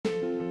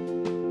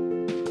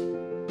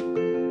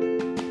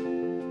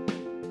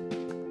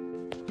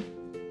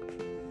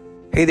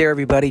Hey there,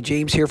 everybody.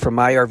 James here from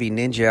My RV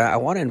Ninja. I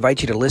want to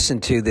invite you to listen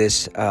to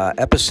this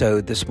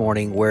episode this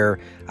morning where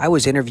I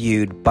was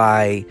interviewed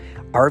by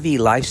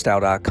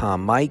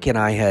RVLifestyle.com. Mike and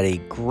I had a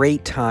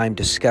great time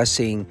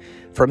discussing,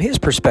 from his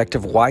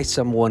perspective, why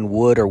someone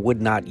would or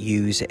would not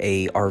use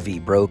a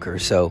RV broker.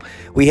 So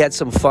we had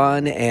some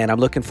fun, and I'm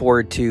looking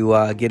forward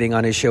to getting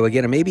on his show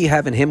again and maybe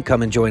having him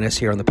come and join us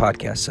here on the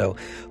podcast. So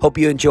hope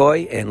you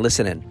enjoy and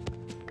listen in.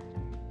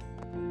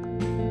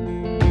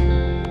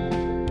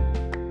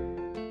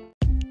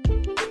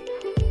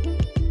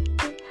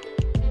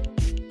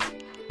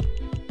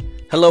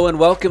 Hello and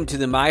welcome to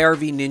the My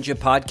RV Ninja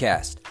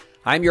podcast.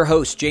 I'm your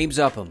host, James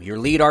Upham, your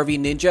lead RV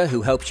ninja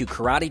who helps you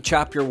karate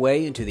chop your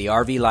way into the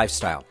RV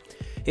lifestyle.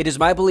 It is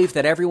my belief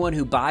that everyone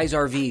who buys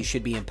RVs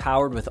should be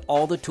empowered with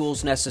all the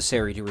tools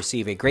necessary to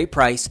receive a great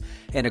price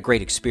and a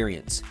great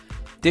experience.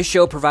 This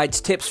show provides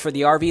tips for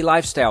the RV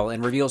lifestyle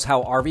and reveals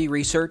how RV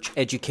research,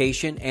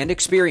 education, and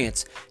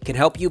experience can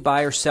help you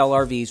buy or sell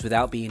RVs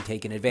without being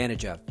taken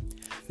advantage of.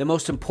 The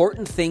most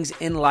important things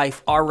in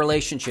life are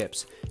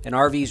relationships, and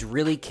RVs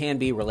really can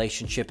be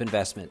relationship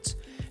investments.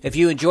 If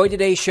you enjoyed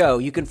today's show,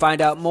 you can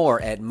find out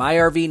more at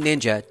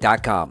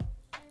myrvninja.com.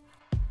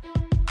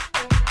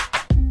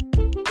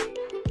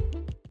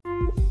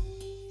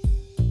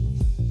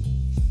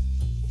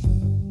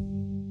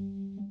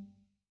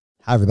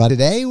 Hi, everybody.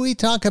 Today we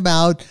talk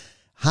about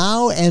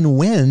how and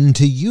when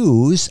to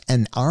use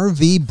an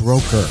RV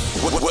broker.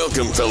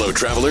 Welcome, fellow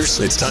travelers.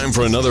 It's time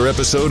for another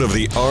episode of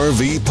the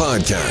RV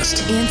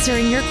Podcast.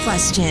 Answering your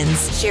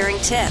questions, sharing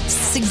tips,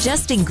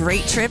 suggesting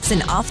great trips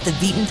and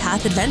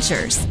off-the-beaten-path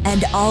adventures,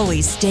 and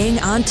always staying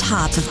on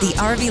top of the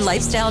RV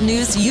lifestyle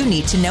news you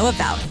need to know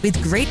about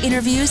with great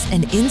interviews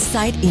and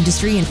inside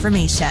industry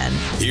information.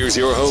 Here's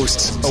your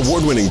hosts,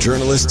 award-winning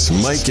journalists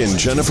Mike and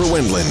Jennifer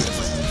Wendland.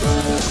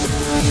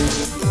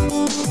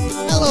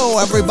 Hello,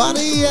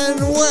 everybody, and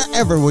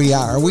wherever we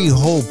are, we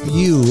hope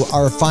you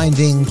are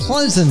finding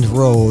pleasant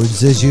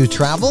roads as you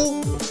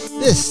travel.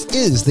 This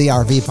is the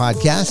RV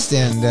Podcast,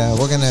 and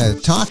we're going to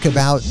talk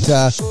about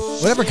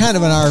whatever kind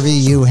of an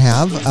RV you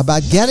have,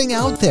 about getting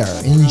out there,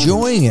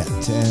 enjoying it,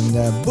 and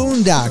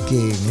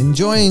boondocking,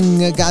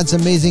 enjoying God's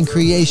amazing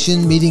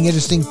creation, meeting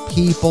interesting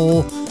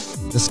people,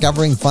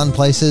 discovering fun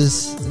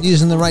places, and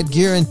using the right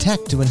gear and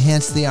tech to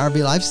enhance the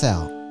RV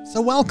lifestyle.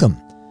 So welcome.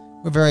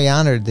 We're very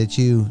honored that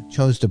you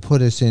chose to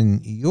put us in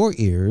your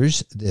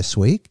ears this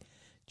week.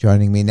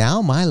 Joining me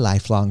now, my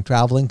lifelong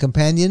traveling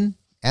companion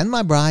and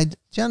my bride,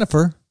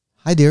 Jennifer.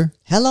 Hi, dear.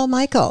 Hello,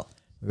 Michael.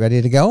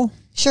 Ready to go?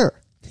 Sure.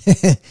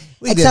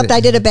 Except I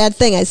did a bad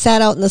thing. I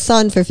sat out in the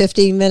sun for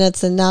 15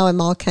 minutes, and now I'm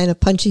all kind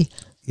of punchy.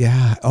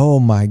 Yeah. Oh,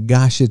 my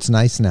gosh. It's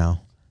nice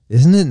now.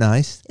 Isn't it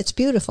nice? It's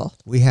beautiful.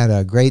 We had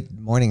a great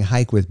morning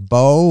hike with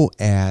Bo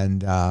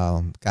and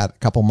got a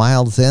couple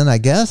miles in, I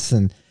guess,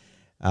 and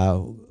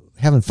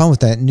having fun with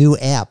that new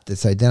app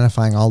that's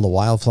identifying all the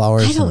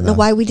wildflowers. I don't know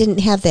why we didn't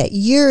have that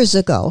years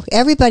ago.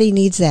 Everybody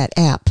needs that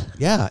app.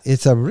 Yeah,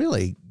 it's a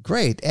really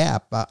great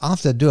app. I'll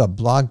have to do a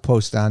blog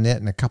post on it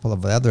and a couple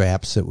of other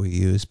apps that we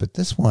use, but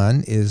this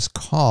one is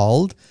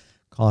called,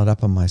 call it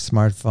up on my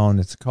smartphone,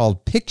 it's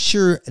called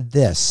Picture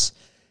This.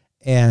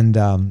 And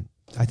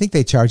I think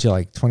they charge you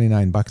like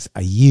 $29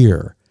 a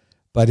year,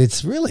 but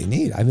it's really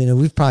neat. I mean,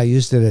 we've probably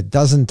used it a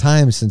dozen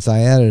times since I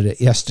added it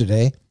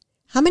yesterday.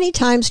 How many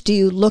times do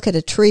you look at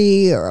a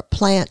tree or a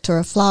plant or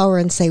a flower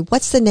and say,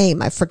 what's the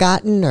name? I've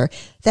forgotten, or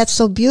that's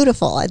so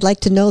beautiful. I'd like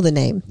to know the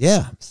name.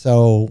 Yeah.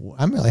 So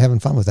I'm really having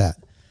fun with that.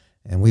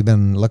 And we've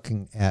been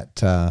looking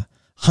at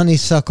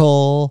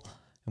honeysuckle.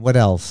 What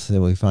else did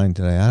we find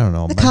today? I don't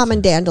know. The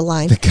common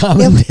dandelion. The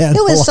common dandelion.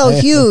 It was so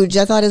huge.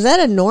 I thought, is that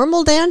a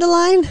normal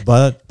dandelion?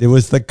 But it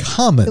was the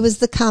common. It was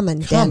the common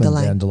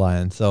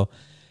dandelion. So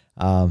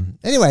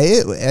anyway,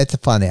 it's a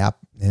fun app.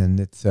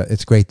 And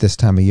it's great this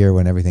time of year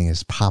when everything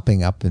is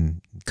popping up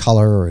in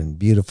color and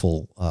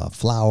beautiful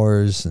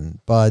flowers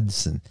and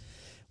buds, and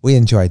we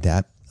enjoyed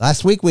that.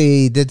 Last week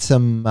we did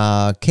some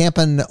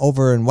camping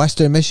over in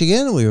western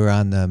Michigan. We were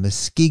on the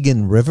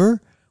Muskegon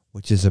River,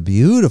 which is a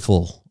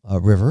beautiful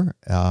river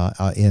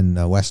in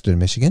western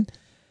Michigan.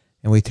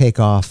 And we take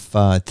off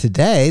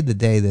today, the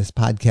day this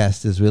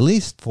podcast is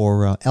released,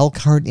 for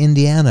Elkhart,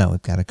 Indiana.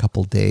 We've got a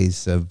couple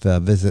days of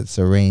visits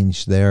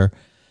arranged there.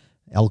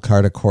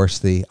 Elkhart, of course,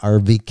 the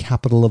RV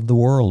capital of the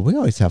world. We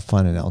always have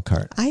fun in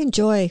Elkhart. I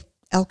enjoy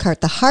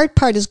Elkhart. The hard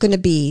part is going to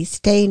be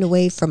staying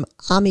away from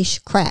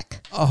Amish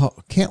crack. Oh,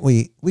 can't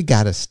we? We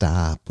got to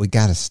stop. We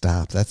got to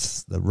stop.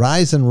 That's the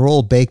Rise and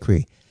Roll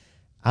Bakery.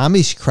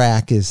 Amish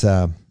crack is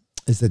a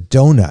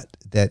donut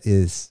that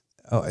is,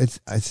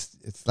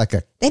 it's like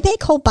a They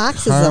make whole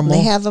boxes of them.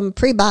 They have them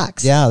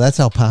pre-boxed. Yeah, that's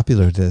how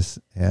popular it is.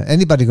 Yeah.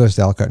 Anybody who goes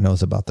to Elkhart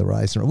knows about the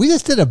Rise and Roll. We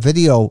just did a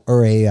video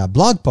or a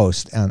blog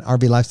post on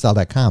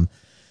rvlifestyle.com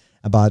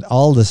about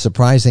all the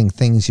surprising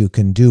things you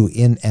can do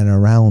in and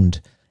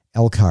around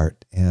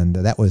Elkhart, and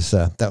that was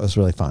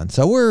really fun.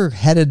 So we're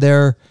headed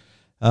there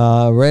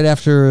right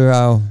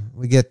after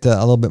we get a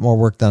little bit more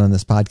work done on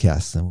this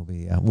podcast, and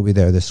we'll be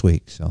there this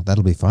week. So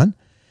that'll be fun.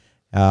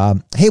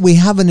 Hey, we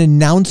have an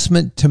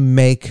announcement to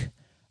make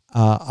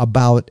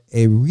about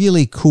a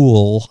really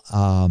cool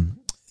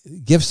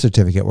gift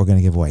certificate we're going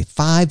to give away.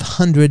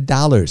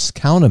 $500.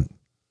 Count them.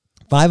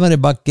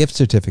 $500 gift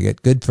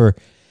certificate. Good for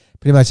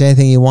pretty much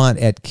anything you want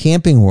at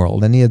Camping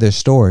World, any of their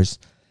stores.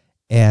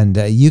 And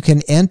you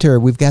can enter.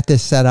 We've got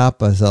this set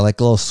up as like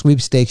a little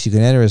sweepstakes. You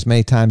can enter as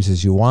many times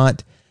as you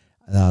want.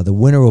 The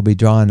winner will be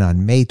drawn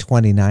on May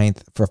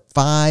 29th for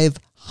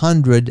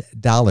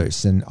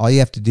 $500. And all you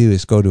have to do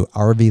is go to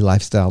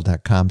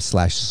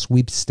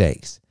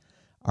rvlifestyle.com/sweepstakes.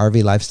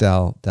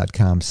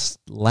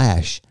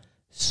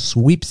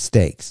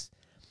 rvlifestyle.com/sweepstakes.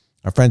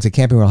 Our friends at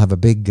Camping World have a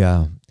big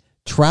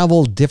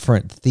travel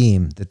different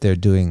theme that they're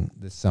doing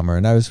this summer.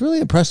 And I was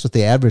really impressed with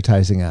the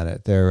advertising on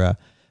it. They're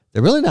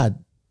really not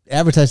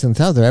advertising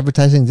themselves. They're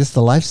advertising just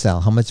the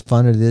lifestyle, how much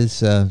fun it is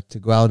to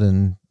go out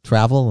and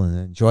travel and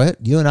enjoy it.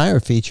 You and I are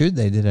featured.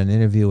 They did an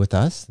interview with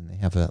us, and they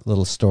have a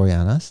little story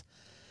on us.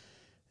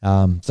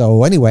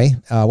 So anyway,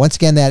 once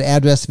again, that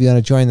address, if you want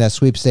to join that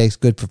sweepstakes,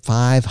 good for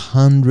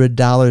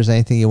 $500.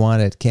 Anything you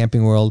want at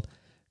Camping World,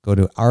 go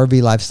to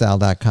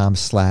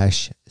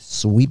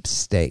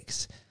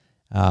rvlifestyle.com/sweepstakes.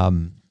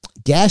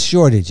 Gas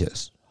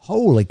shortages.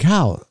 Holy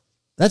cow.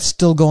 That's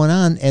still going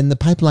on, and the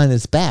pipeline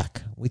is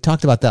back. We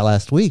talked about that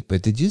last week,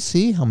 but did you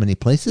see how many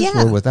places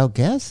were without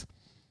gas?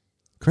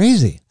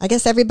 Crazy. I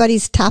guess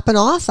everybody's topping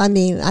off. I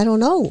mean, I don't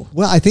know.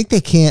 Well, I think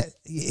they can't.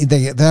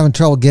 They're having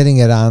trouble getting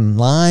it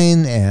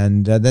online.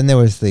 And then there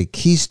was the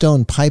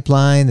Keystone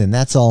Pipeline, and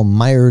that's all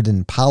mired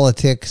in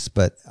politics,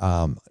 but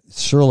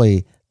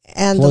surely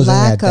and the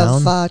lack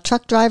of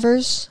truck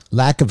drivers.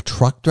 Lack of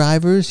truck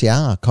drivers,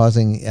 yeah,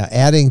 causing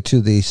adding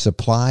to the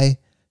supply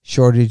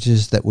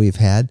shortages that we've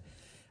had.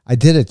 I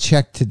did a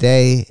check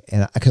today,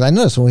 and because I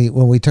noticed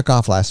when we took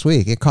off last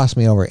week, it cost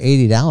me over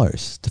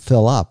 $80 to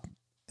fill up.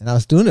 And I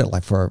was doing it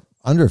like for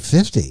under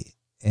 $50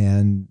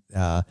 and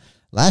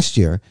last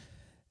year,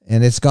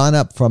 and it's gone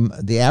up from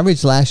the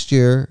average last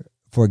year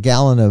for a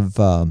gallon of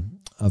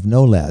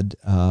no lead.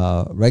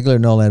 Regular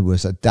no lead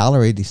was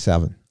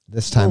 $1.87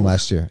 this time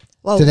last year.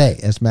 Whoa. Today,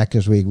 as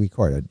we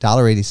recorded,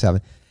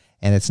 $1.87,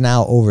 and it's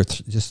now over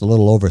just a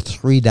little over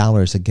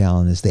 $3 a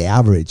gallon is the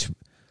average.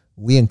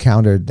 We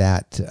encountered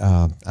that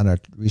on our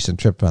recent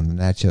trip on the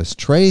Natchez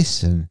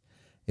Trace, and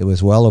it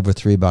was well over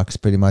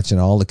 $3 pretty much in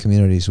all the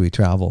communities we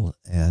travel,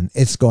 and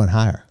it's going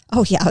higher.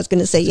 Oh, yeah, I was going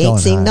to say, you ain't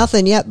seen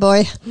nothing yet,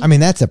 boy. I mean,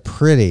 that's a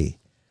pretty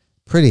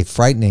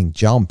frightening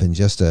jump in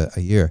just a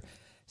year.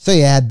 So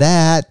you add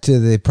that to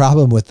the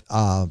problem with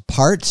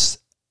parts.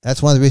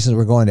 That's one of the reasons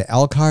we're going to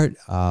Elkhart.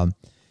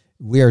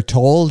 We are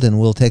told, and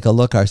we'll take a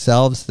look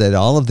ourselves, that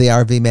all of the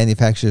RV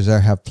manufacturers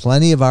have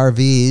plenty of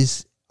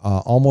RVs,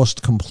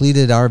 almost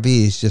completed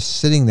RVs, just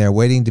sitting there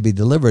waiting to be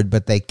delivered,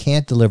 but they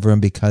can't deliver them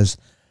because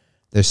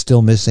they're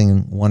still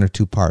missing one or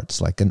two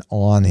parts, like an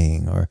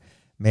awning, or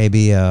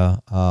maybe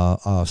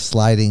a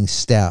sliding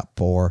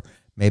step, or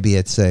maybe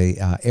it's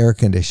a air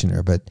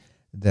conditioner. But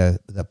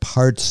the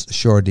parts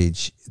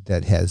shortage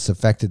that has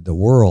affected the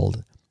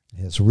world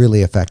has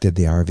really affected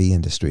the RV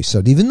industry.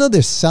 So even though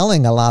they're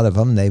selling a lot of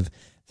them,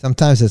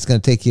 sometimes it's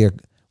going to take you.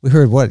 We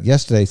heard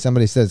yesterday?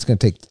 Somebody said it's going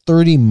to take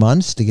 30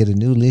 months to get a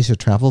new leisure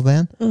travel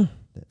van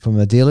from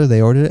a dealer.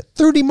 They ordered it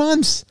 30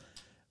 months.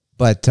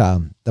 But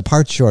the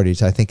parts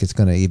shortage, I think, is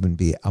going to even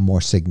be a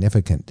more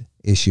significant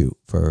issue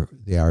for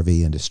the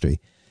RV industry.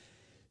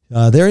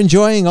 They're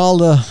enjoying all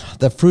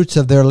the fruits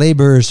of their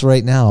labors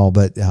right now,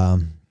 but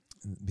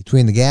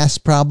between the gas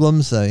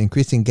problems,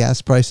 increasing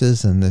gas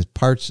prices, and the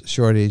parts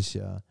shortage,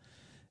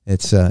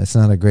 it's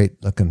not a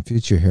great looking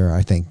future here,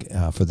 I think,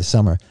 for the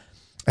summer.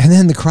 And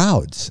then the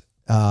crowds.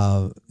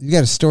 You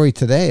got a story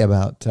today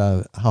about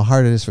how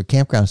hard it is for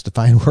campgrounds to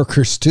find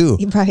workers too.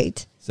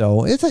 Right.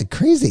 So it's a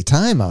crazy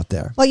time out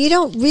there. Well, you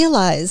don't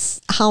realize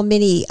how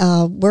many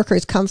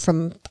workers come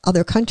from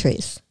other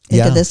countries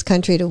into this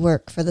country to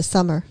work for the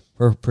summer.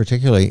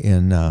 Particularly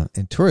in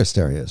tourist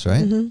areas,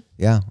 right? Mm-hmm.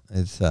 Yeah,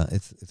 it's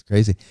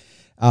crazy.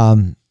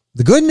 The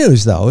good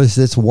news, though, is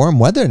it's warm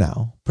weather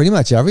now, pretty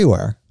much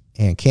everywhere,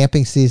 and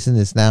camping season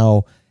is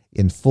now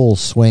in full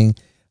swing.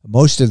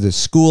 Most of the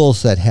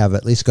schools that have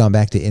at least gone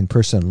back to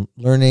in-person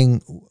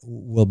learning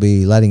will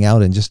be letting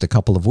out in just a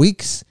couple of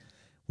weeks.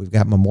 We've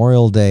got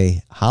Memorial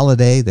Day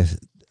holiday, the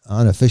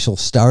unofficial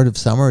start of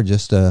summer,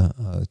 just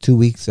 2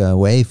 weeks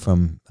away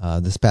from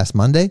this past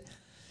Monday.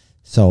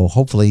 So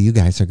hopefully you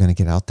guys are going to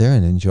get out there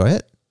and enjoy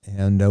it.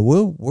 And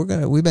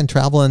we've been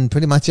traveling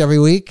pretty much every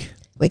week.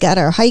 We got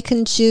our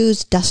hiking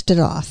shoes dusted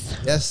off.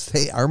 Yes,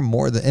 they are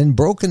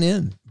broken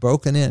in.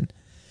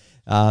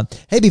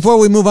 Hey, before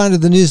we move on to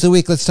the news of the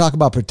week, let's talk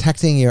about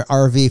protecting your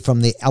RV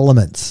from the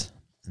elements.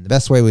 And the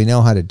best way we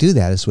know how to do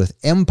that is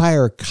with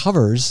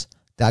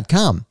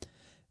EmpireCovers.com.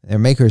 They're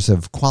makers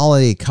of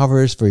quality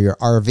covers for your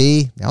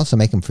RV. They also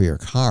make them for your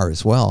car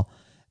as well,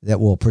 that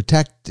will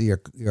protect your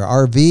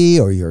RV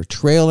or your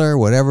trailer,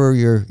 whatever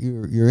you're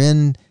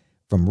in,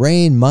 from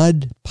rain,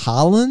 mud,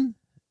 pollen.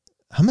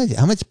 How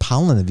much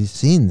pollen have you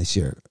seen this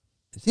year?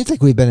 It seems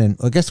like we've been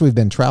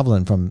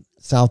traveling from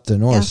south to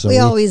north. Yeah, so we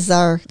always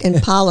are in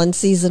pollen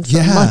season for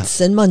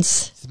months and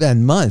months. It's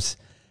been months.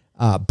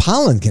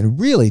 Pollen can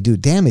really do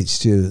damage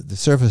to the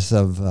surface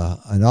of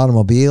an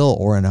automobile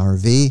or an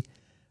RV.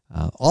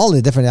 All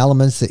the different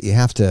elements that you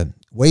have to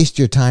waste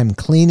your time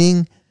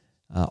cleaning,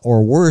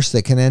 or worse,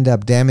 that can end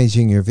up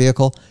damaging your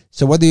vehicle.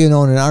 So whether you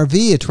own an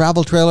RV, a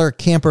travel trailer,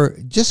 camper,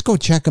 just go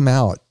check them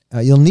out.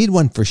 You'll need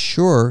one for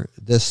sure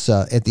this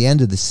at the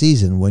end of the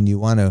season when you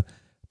want to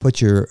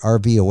put your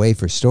RV away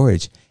for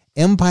storage.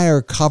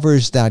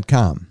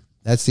 EmpireCovers.com.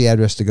 That's the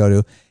address to go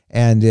to.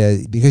 And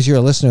because you're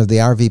a listener of the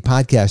RV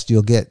podcast,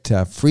 you'll get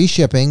free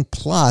shipping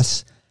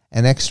plus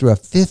an extra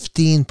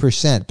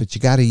 15%. But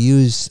you got to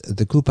use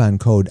the coupon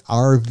code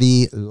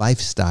RV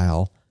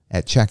Lifestyle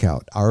at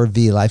checkout.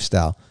 RV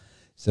Lifestyle.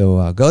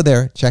 So go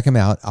there, check them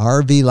out.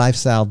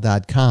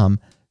 RVLifestyle.com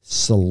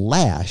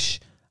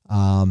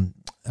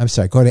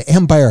go to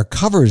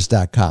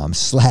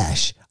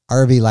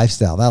EmpireCovers.com/RV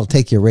Lifestyle. That'll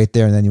take you right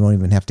there, and then you won't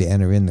even have to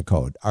enter in the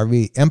code.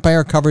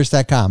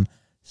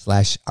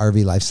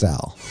 EmpireCovers.com/RV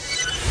Lifestyle.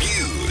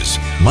 News.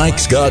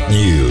 Mike's got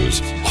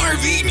news.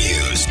 RV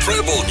news,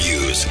 travel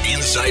news,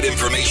 inside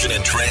information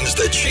and trends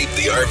that shape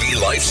the RV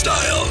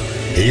lifestyle.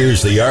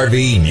 Here's the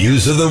RV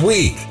news of the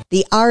week.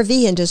 The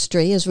RV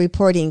industry is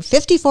reporting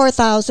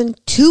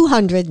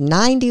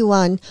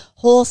 54,291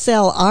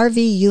 wholesale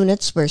RV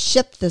units were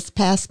shipped this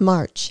past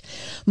March,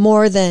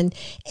 more than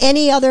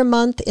any other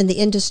month in the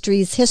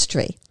industry's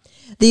history.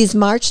 These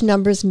March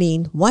numbers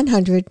mean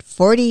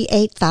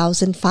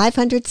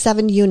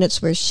 148,507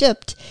 units were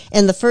shipped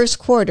in the first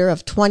quarter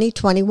of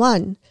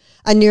 2021,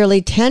 a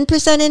nearly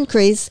 10%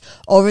 increase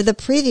over the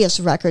previous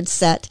record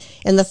set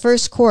in the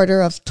first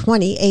quarter of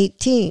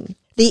 2018.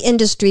 The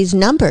industry's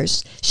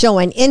numbers show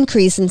an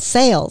increase in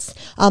sales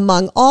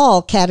among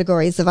all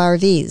categories of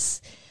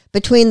RVs.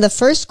 Between the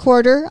first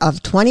quarter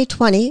of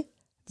 2020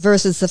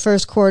 versus the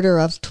first quarter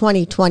of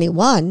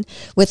 2021,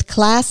 with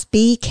Class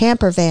B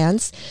camper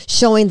vans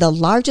showing the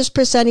largest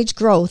percentage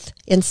growth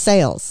in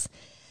sales.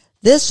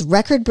 This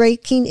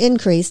record-breaking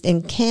increase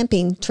in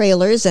camping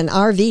trailers and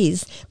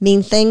RVs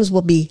mean things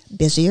will be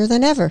busier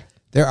than ever.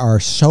 There are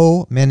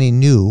so many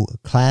new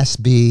Class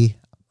B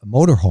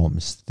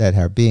motorhomes that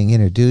are being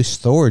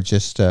introduced. Thor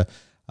just,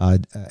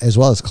 as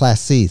well as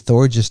Class C.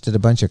 Thor just did a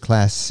bunch of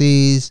Class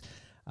Cs.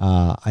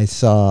 I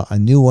saw a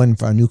new one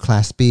for a new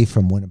Class B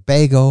from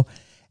Winnebago.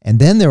 And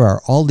then there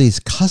are all these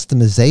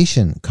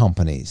customization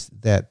companies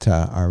that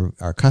are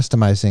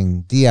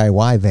customizing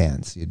DIY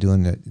vans. They're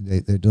doing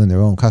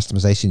their own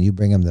customization. You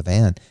bring them the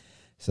van.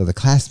 So the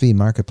Class B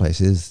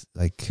marketplace is,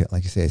 like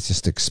you say, it's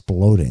just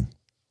exploding.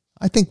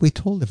 I think we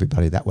told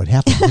everybody that would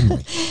happen, didn't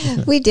we?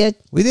 We did.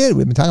 We did.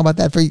 We've been talking about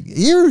that for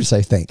years,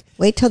 I think.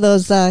 Wait till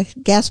those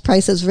gas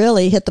prices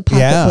really hit the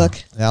pocketbook.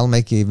 Yeah, that'll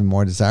make you even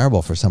more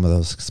desirable for some of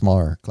those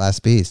smaller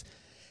Class Bs.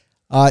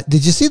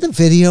 Did you see the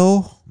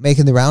video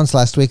making the rounds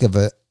last week of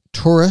a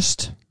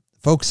tourist?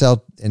 Folks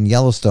out in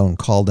Yellowstone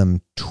called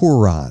them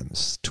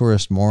Turons,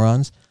 tourist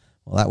morons.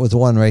 Well, that was the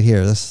one right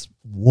here. This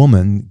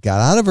woman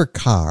got out of her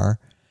car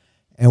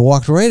and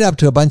walked right up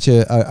to a bunch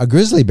of a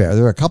grizzly bear.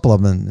 There were a couple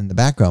of them in the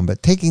background,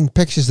 but taking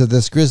pictures of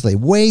this grizzly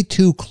way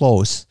too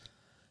close,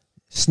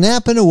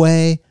 snapping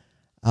away.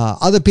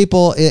 Other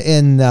people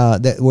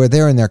that were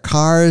there in their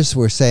cars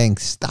were saying,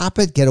 "Stop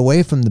it, get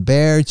away from the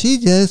bear." She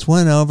just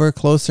went over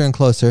closer and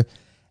closer,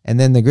 and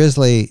then the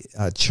grizzly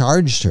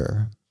charged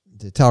her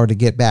to tell her to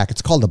get back.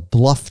 It's called a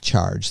bluff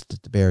charge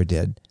that the bear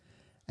did.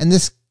 And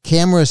this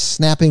camera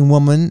snapping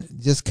woman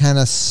just kind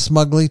of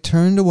smugly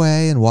turned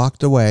away and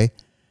walked away.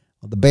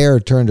 Well, the bear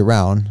turned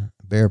around.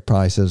 The bear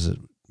probably says that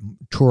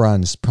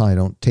Turons probably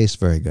don't taste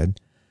very good.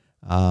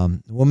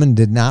 The woman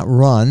did not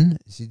run.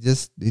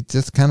 It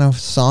just kind of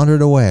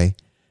sauntered away.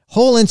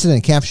 Whole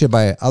incident captured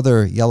by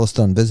other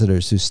Yellowstone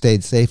visitors who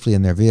stayed safely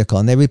in their vehicle.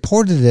 And they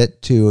reported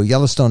it to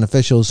Yellowstone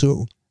officials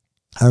who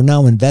are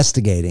now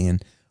investigating.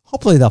 And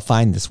hopefully they'll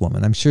find this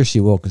woman. I'm sure she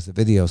will, because the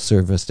video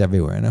surfaced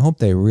everywhere. And I hope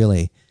they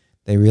really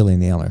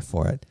nail her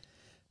for it.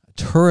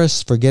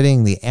 Tourists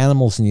forgetting the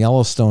animals in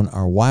Yellowstone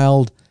are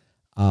wild.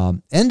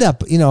 End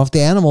up, if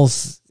the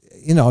animals,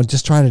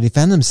 just try to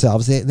defend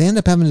themselves, they end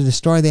up having to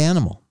destroy the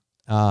animal.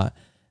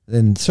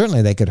 Then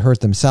certainly they could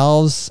hurt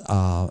themselves.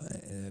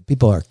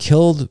 People are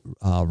killed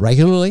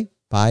regularly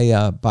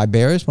by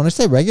bears. When I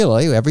say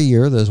regularly, every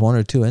year there's one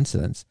or two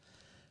incidents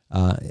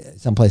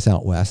someplace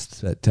out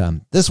west. But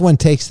this one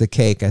takes the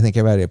cake. I think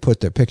everybody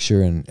put their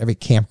picture, and every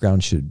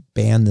campground should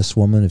ban this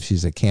woman if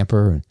she's a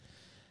camper. And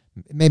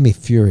it made me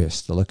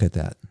furious to look at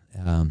that.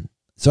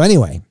 So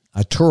anyway,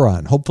 a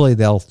Turon. Hopefully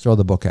they'll throw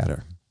the book at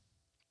her.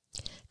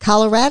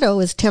 Colorado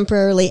is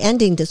temporarily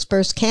ending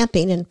dispersed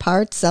camping in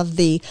parts of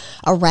the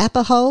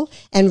Arapahoe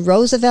and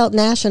Roosevelt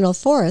National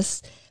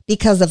Forests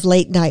because of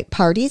late-night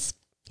parties,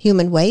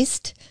 human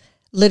waste,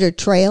 littered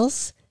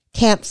trails,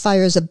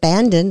 campfires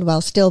abandoned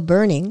while still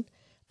burning,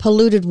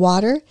 polluted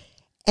water,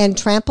 and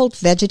trampled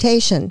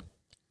vegetation.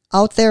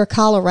 Out There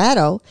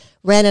Colorado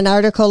ran an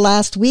article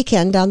last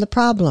weekend on the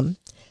problem,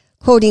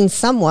 quoting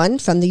someone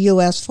from the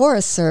U.S.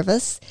 Forest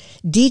Service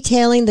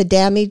detailing the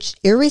damage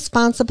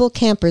irresponsible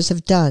campers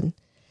have done,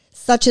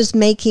 such as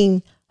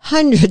making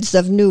hundreds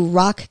of new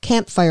rock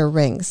campfire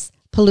rings,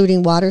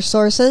 polluting water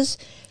sources,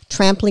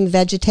 trampling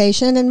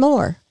vegetation, and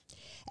more.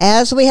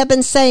 As we have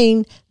been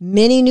saying,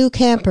 many new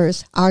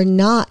campers are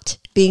not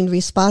being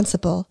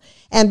responsible,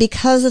 and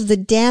because of the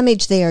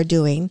damage they are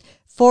doing,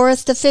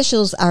 forest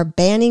officials are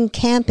banning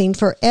camping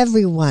for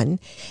everyone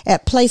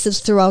at places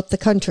throughout the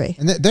country.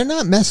 And they're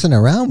not messing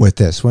around with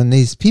this. When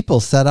these people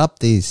set up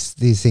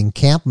these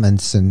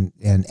encampments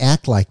and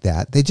act like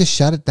that, they just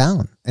shut it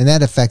down, and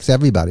that affects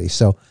everybody.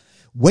 So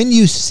when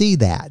you see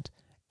that,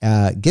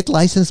 get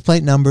license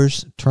plate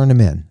numbers, turn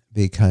them in,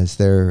 because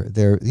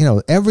they're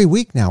every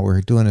week now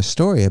we're doing a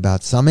story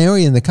about some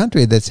area in the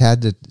country that's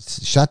had to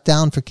shut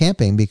down for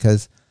camping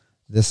because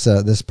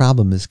this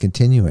problem is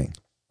continuing.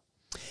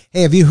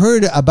 Hey, have you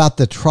heard about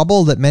the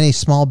trouble that many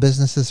small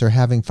businesses are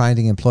having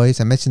finding employees?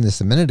 I mentioned this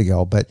a minute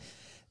ago, but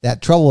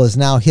that trouble has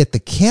now hit the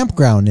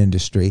campground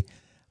industry.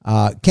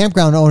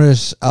 Campground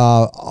owners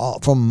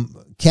from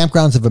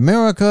Campgrounds of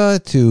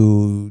America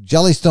to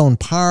Jellystone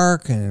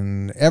Park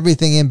and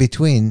everything in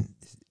between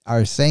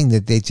are saying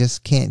that they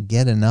just can't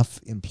get enough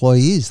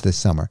employees this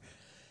summer.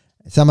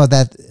 Some of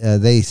that,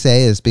 they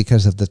say, is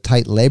because of the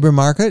tight labor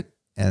market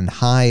and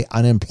high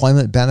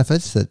unemployment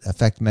benefits that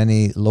affect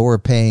many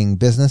lower-paying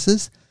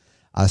businesses.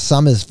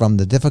 Some is from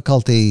the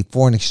difficulty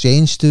foreign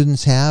exchange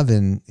students have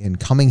in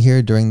coming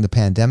here during the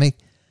pandemic.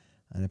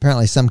 And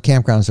apparently some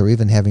campgrounds are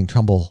even having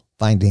trouble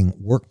finding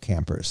work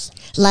campers.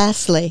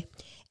 Lastly,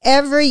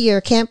 every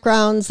year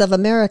Campgrounds of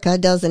America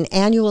does an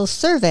annual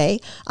survey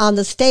on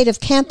the state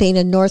of camping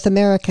in North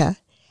America.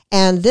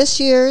 And this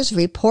year's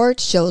report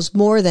shows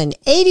more than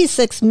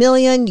 86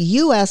 million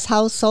U.S.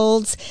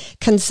 households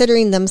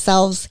considering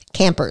themselves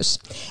campers.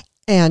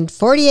 And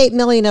 48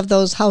 million of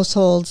those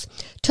households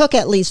took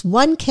at least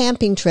one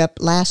camping trip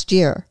last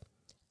year,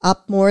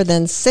 up more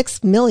than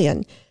 6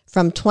 million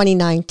from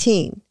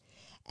 2019.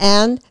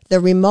 And the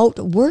remote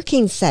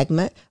working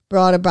segment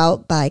brought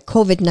about by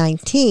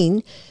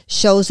COVID-19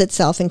 shows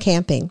itself in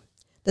camping.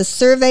 The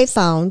survey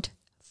found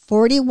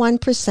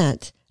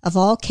 41% of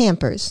all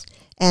campers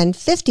and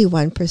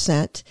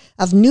 51%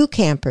 of new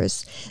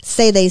campers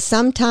say they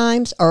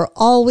sometimes or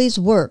always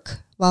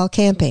work while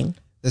camping.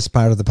 This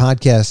part of the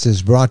podcast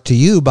is brought to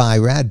you by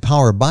Rad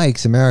Power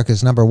Bikes,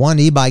 America's #1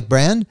 e-bike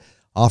brand,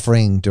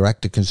 offering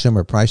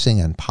direct-to-consumer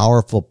pricing on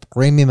powerful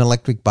premium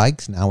electric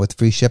bikes, now with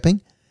free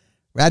shipping.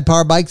 Rad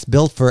Power Bikes,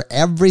 built for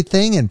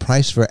everything and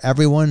priced for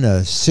everyone.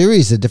 A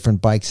series of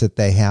different bikes that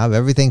they have,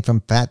 everything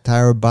from fat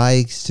tire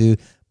bikes to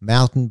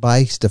mountain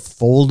bikes to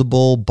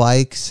foldable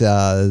bikes.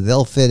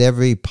 They'll fit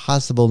every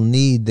possible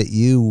need that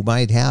you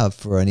might have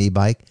for an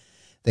e-bike.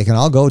 They can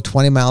all go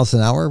 20 miles an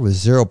hour with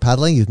zero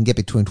pedaling. You can get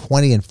between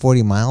 20 and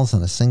 40 miles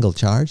on a single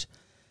charge.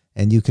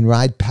 And you can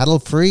ride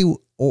pedal-free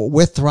or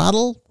with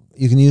throttle.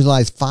 You can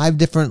utilize 5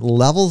 different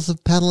levels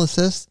of pedal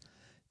assist.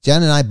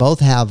 Jen and I both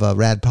have a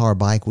Rad Power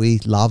bike. We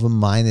love them.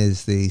 Mine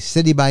is the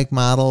city bike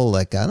model,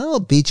 like a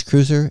beach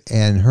cruiser.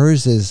 And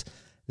hers is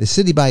the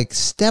city bike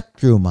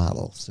step-through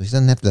model. So she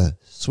doesn't have to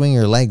swing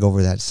her leg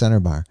over that center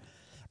bar.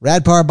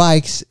 Rad Power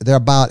bikes, they're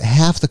about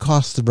half the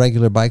cost of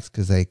regular bikes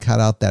because they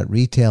cut out that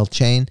retail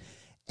chain.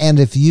 And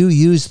if you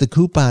use the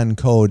coupon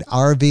code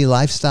RV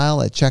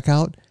Lifestyle at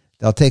checkout,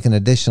 they'll take an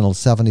additional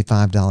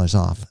 $75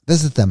 off.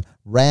 Visit them,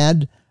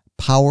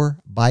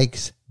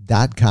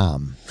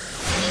 radpowerbikes.com.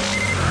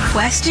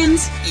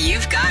 Questions?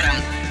 You've got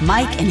them.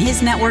 Mike and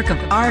his network of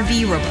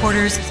RV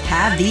reporters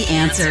have the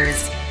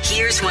answers.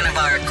 Here's one of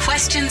our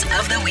questions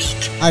of the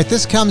week. All right,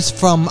 this comes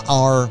from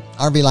our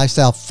RV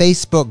Lifestyle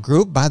Facebook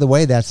group. By the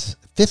way, that's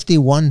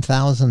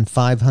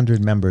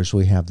 51,500 members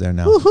we have there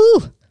now.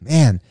 Woohoo!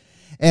 Man.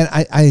 And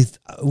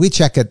we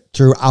check it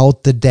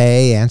throughout the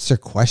day, answer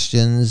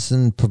questions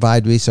and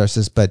provide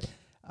resources, but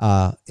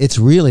it's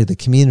really the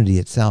community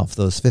itself,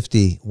 those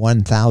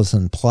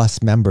 51,000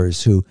 plus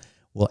members who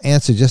will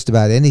answer just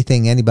about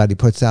anything anybody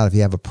puts out. If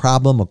you have a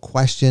problem, a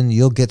question,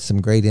 you'll get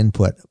some great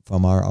input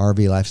from our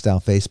RV Lifestyle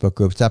Facebook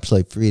group. It's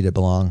absolutely free to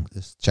belong.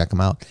 Just check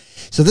them out.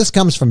 So this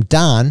comes from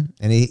Don,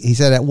 and he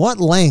said, at what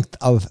length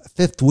of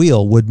fifth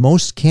wheel would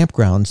most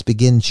campgrounds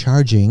begin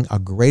charging a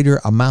greater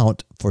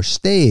amount for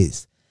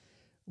stays?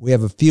 We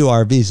have a few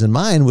RVs in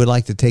mind. We'd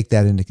like to take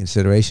that into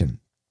consideration.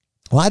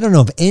 Well, I don't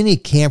know of any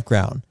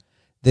campground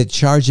that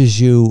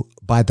charges you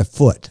by the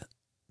foot.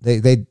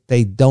 They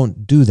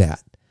don't do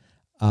that.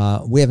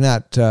 We have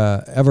not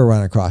ever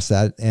run across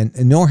that, and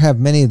nor have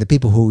many of the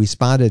people who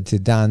responded to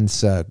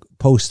Don's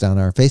post on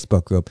our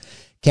Facebook group.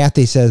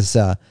 Kathy says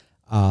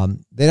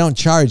they don't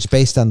charge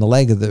based on the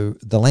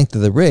length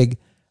of the rig.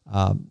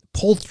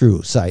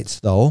 Pull-through sites,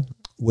 though,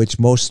 which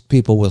most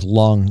people with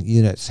long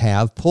units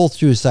have.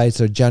 Pull-through sites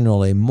are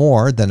generally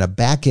more than a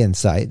back-end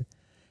site,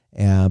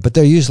 but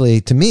they're usually,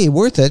 to me,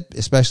 worth it,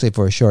 especially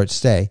for a short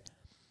stay.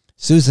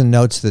 Susan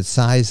notes that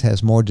size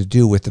has more to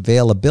do with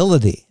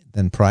availability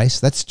than price.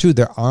 That's true.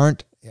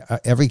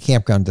 Every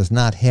campground does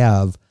not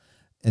have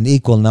an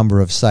equal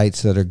number of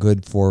sites that are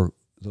good for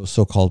those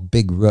so-called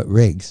big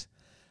rigs.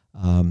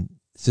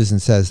 Susan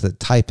says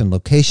that type and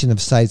location of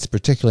sites,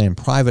 particularly in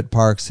private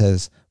parks,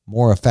 has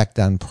more effect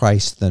on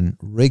price than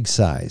rig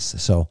size.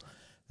 So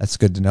that's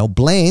good to know.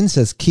 Blaine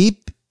says,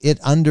 keep it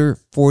under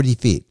 40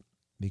 feet,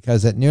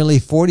 because at nearly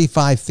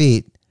 45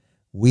 feet,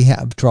 we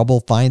have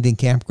trouble finding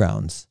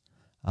campgrounds.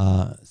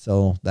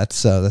 So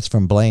that's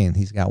from Blaine.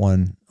 He's got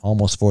one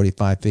almost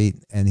 45 feet,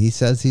 and he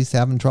says he's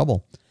having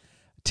trouble.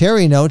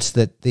 Terry notes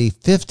that the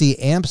 50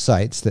 amp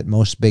sites that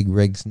most big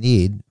rigs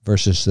need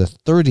versus the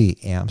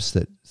 30 amps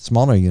that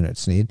smaller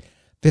units need,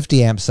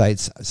 50 amp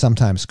sites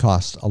sometimes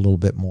cost a little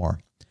bit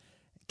more.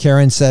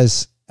 Karen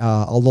says,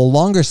 although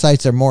longer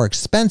sites are more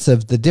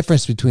expensive, the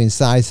difference between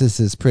sizes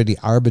is pretty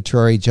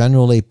arbitrary.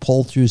 Generally,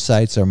 pull-through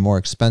sites are more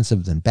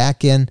expensive than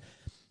back-in.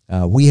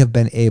 We have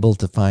been able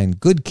to find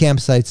good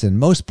campsites in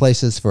most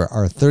places for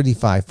our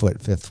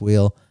 35-foot fifth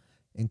wheel,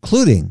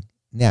 including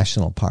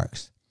national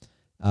parks.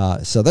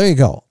 So there you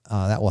go.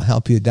 That will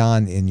help you,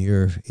 Don, in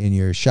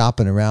your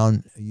shopping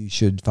around. You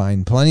should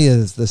find plenty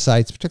of the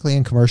sites, particularly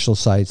in commercial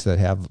sites that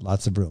have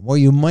lots of room. Where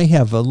you might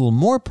have a little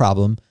more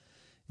problem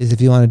is if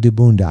you want to do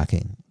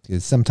boondocking.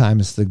 Because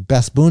sometimes the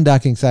best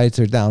boondocking sites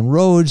are down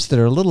roads that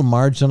are a little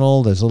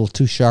marginal. There's a little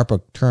too sharp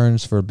of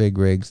turns for big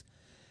rigs.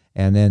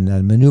 And then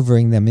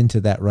maneuvering them into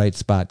that right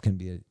spot can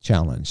be a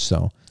challenge.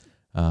 So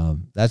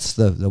that's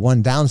the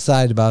one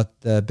downside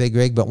about the big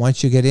rig. But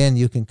once you get in,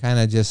 you can kind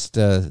of just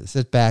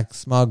sit back,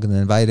 smug, and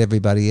invite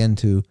everybody in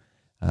to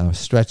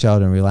stretch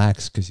out and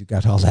relax because you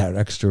got all that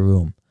extra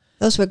room.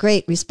 Those were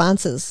great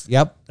responses.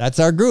 Yep, that's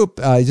our group.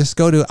 Just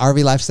go to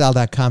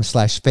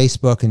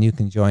rvlifestyle.com/Facebook, and you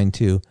can join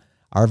to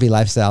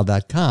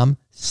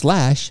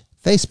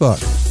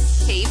rvlifestyle.com/Facebook.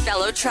 Hey,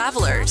 fellow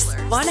travelers.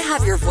 Want to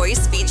have your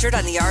voice featured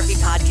on the RV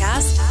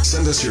podcast?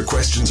 Send us your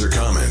questions or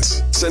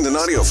comments. Send an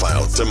audio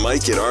file to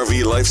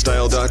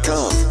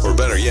Mike@rvlifestyle.com. Or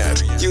better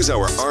yet, use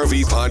our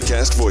RV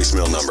podcast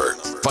voicemail number,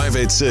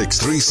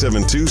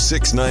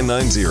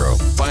 586-372-6990.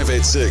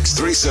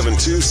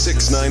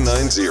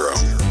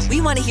 586-372-6990.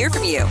 We want to hear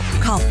from you.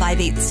 Call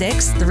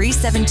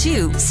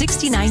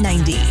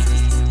 586-372-6990.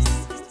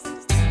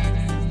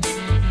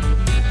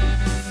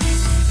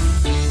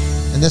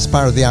 And this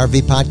part of the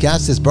RV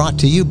podcast is brought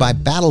to you by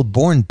Battle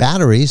Born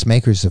Batteries,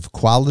 makers of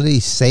quality,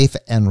 safe,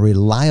 and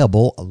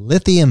reliable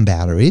lithium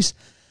batteries.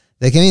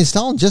 They can be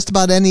installed in just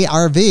about any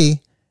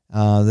RV.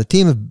 The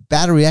team of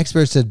battery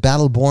experts at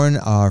Battle Born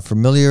are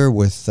familiar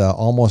with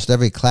almost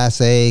every Class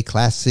A,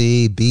 Class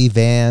C, B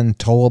van,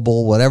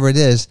 towable, whatever it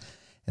is.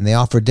 And they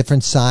offer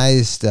different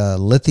sized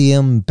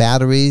lithium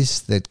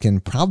batteries that can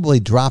probably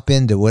drop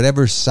into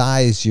whatever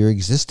size your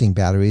existing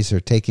batteries are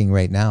taking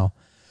right now.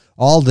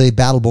 All the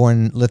Battle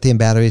Born lithium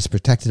batteries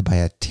protected by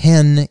a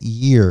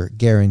 10-year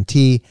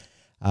guarantee.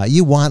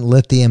 You want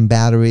lithium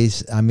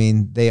batteries. I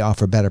mean, they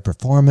offer better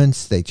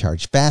performance. They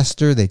charge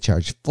faster. They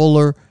charge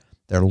fuller.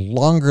 They're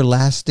longer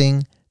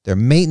lasting. They're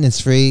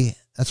maintenance free.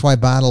 That's why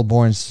Battle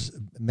Born's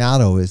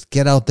motto is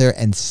get out there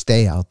and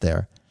stay out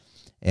there.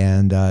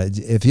 And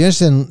if you're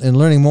interested in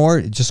learning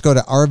more, just go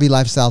to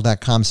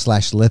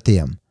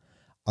rvlifestyle.com/lithium.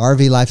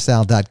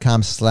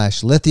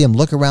 rvlifestyle.com/lithium.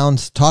 Look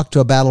around, talk to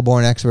a Battle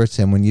Born experts,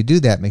 and when you do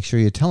that, make sure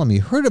you tell them you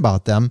heard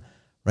about them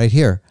right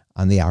here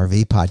on the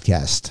RV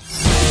Podcast.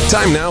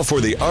 Time now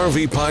for the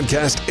RV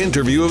Podcast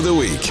Interview of the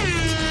Week.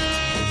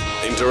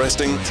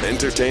 Interesting,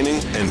 entertaining,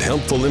 and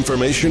helpful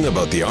information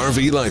about the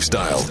RV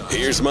lifestyle.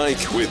 Here's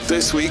Mike with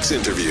this week's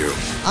interview.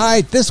 All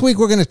right, this week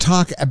we're going to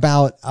talk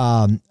about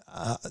a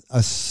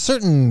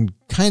certain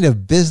kind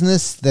of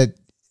business that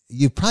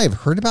you probably have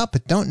heard about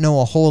but don't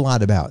know a whole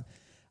lot about.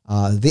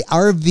 The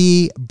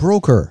RV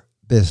broker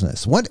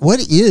business. What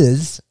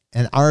is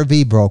an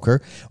RV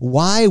broker?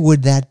 Why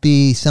would that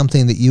be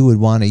something that you would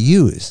want to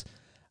use?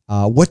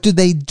 What do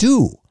they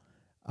do?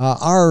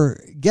 Our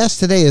guest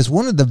today is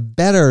one of the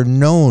better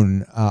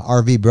known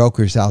RV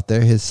brokers out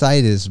there. His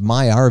site is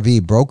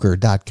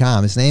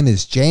myrvbroker.com. His name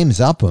is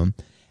James Upham,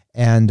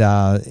 and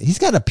he's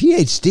got a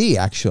PhD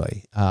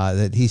actually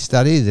that he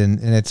studied, and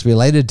it's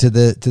related to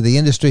the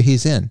industry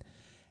he's in.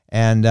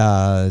 And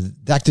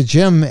Dr.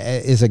 Jim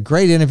is a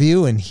great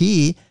interview, and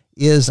he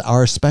is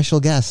our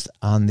special guest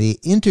on the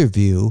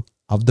interview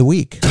of the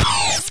week.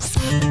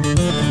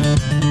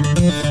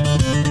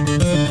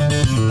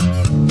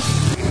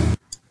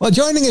 Well,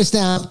 joining us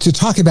now to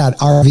talk about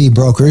RV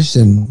brokers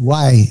and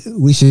why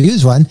we should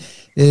use one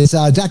is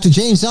Dr.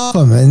 James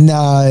Upham, and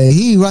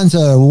he runs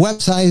a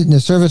website and a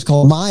service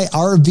called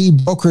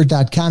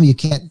myrvbroker.com. You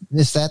can't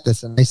miss that.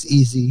 That's a nice,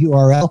 easy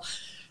URL.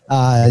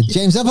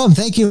 James Upham,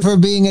 thank you for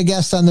being a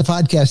guest on the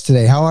podcast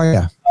today. How are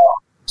you?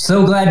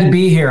 So glad to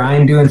be here. I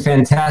am doing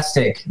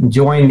fantastic.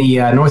 Enjoying the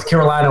North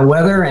Carolina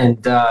weather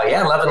and,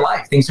 loving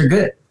life. Things are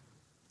good.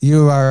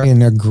 You are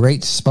in a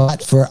great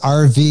spot for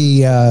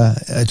RV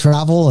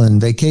travel and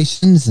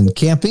vacations and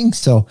camping.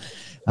 So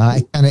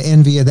I kind of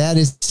envy you that.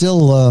 It's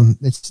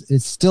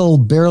still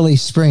barely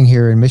spring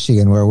here in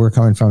Michigan where we're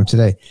coming from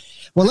today.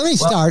 Well, let me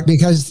start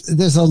because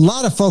there's a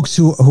lot of folks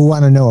who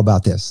want to know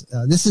about this.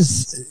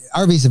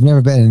 RVs have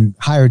never been in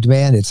higher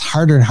demand. It's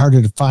harder and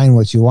harder to find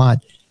what you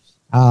want.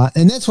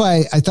 And that's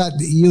why I thought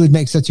you would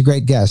make such a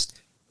great guest.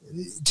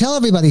 Tell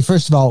everybody,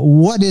 first of all,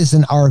 what is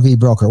an RV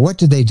broker? What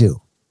do they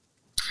do?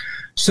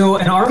 So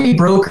an RV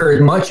broker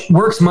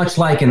works much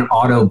like an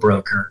auto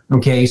broker.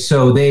 Okay,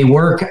 so they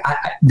work.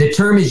 The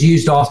term is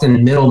used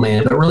often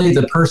middleman, but really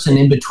the person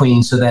in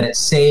between, so that it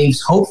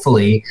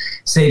hopefully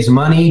saves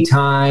money,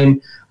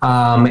 time,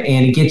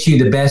 and it gets you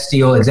the best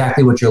deal,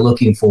 exactly what you're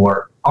looking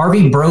for.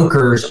 RV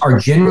brokers are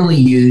generally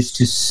used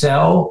to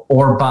sell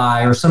or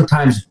buy, or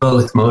sometimes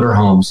both,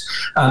 motorhomes.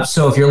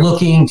 So if you're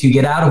looking to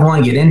get out of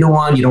one, get into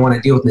one, you don't want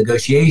to deal with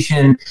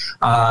negotiation,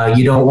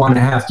 you don't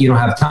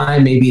have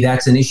time, maybe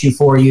that's an issue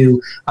for you.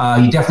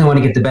 You definitely want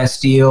to get the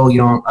best deal. You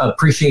don't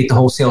appreciate the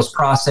whole sales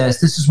process.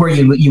 This is where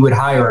you would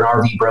hire an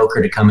RV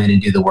broker to come in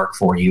and do the work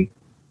for you.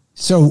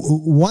 So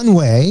one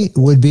way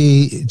would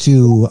be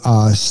to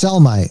sell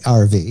my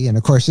RV. And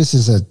of course, this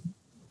is a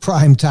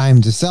prime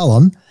time to sell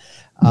them.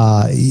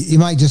 You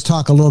might just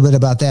talk a little bit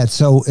about that.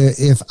 So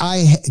if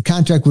I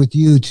contract with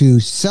you to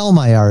sell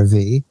my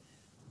RV,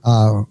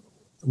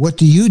 what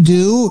do you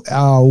do?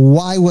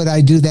 Why would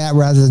I do that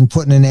rather than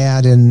putting an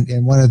ad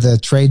in one of the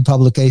trade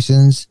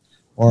publications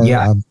or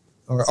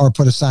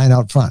put a sign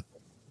out front?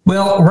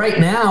 Well, right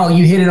now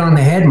you hit it on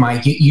the head,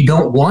 Mike. You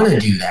don't want to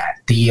do that.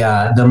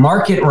 The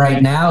market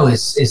right now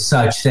is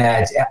such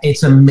that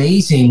it's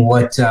amazing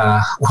what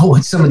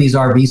some of these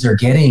RVs are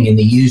getting in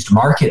the used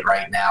market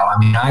right now. I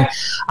mean,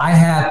 I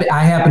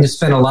happen to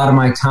spend a lot of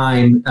my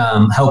time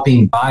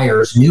helping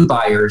buyers, new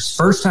buyers,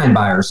 first time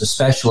buyers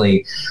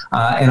especially,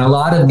 and a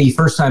lot of the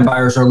first time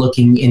buyers are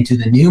looking into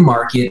the new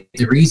market.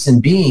 The reason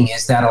being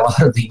is that a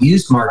lot of the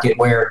used market,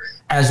 where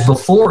as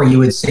before you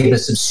would save a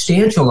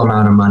substantial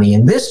amount of money,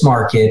 in this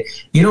market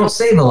you don't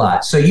save a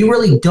lot. So you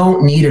really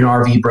don't need an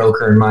RV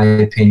broker, in my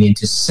opinion,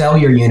 to sell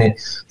your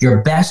unit.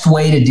 Your best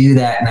way to do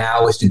that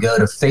now is to go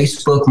to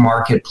Facebook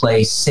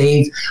Marketplace,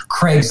 Save,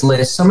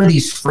 Craigslist, some of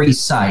these free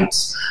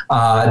sites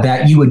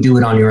that you would do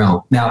it on your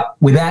own. Now,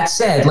 with that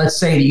said, let's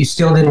say that you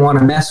still didn't want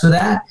to mess with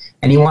that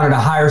and you wanted to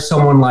hire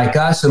someone like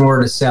us in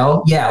order to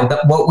sell.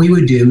 What we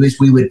would do is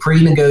we would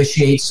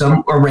pre-negotiate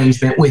some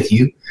arrangement with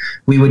you.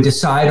 We would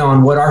decide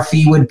on what our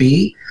fee would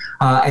be.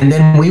 And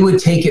then we would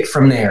take it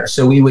from there.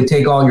 So we would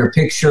take all your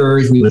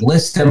pictures, we would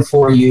list them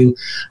for you.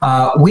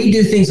 We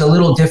do things a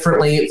little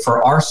differently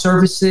for our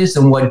services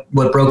than what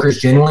brokers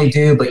generally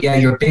do. But yeah,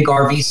 your big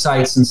RV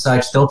sites and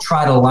such, they'll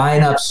try to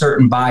line up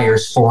certain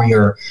buyers for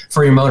your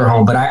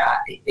motorhome. But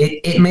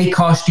it may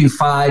cost you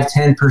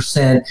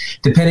 5-10%,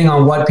 depending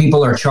on what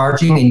people are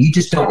charging. And you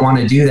just don't want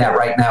to do that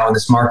right now in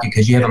this market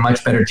because you have a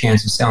much better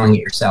chance of selling it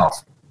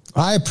yourself.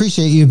 I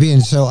appreciate you being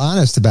so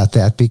honest about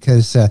that,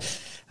 because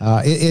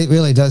it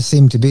really does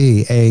seem to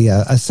be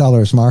a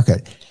seller's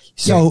market.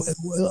 So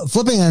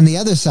flipping on the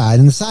other side,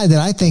 and the side that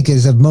I think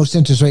is of most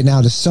interest right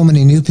now to so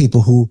many new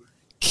people who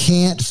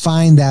can't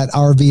find that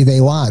RV they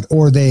want,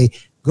 or they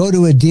go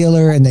to a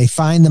dealer and they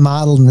find the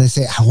model and they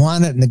say, I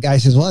want it. And the guy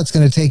says, well, it's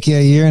going to take you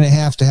 1.5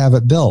 years to have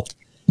it built.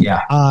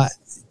 Yeah.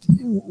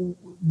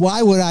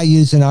 Why would I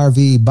use an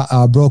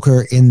RV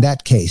broker in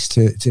that case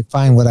to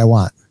find what I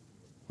want?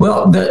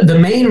 Well, the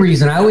main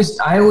reason I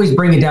always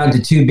bring it down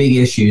to two big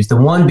issues. The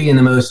one being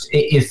the most,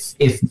 if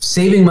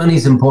saving money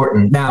is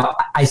important. Now,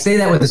 I say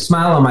that with a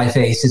smile on my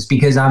face. It's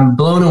because I'm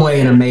blown away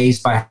and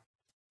amazed by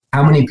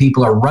how many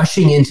people are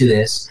rushing into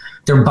this.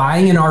 They're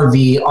buying an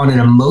RV on an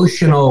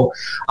emotional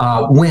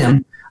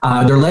whim.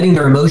 They're letting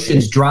their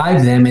emotions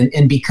drive them.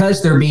 And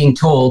because they're being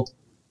told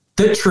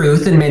the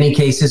truth in many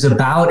cases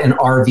about an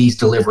RV's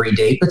delivery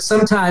date, but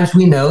sometimes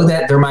we know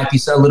that there might be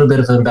a little bit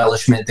of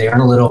embellishment there and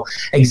a little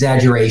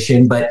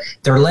exaggeration, but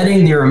they're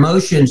letting their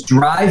emotions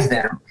drive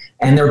them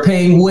and they're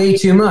paying way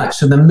too much.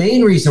 So the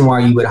main reason why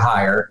you would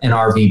hire an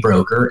RV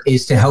broker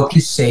is to help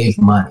you save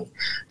money.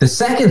 The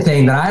second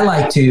thing that I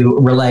like to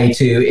relay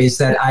to is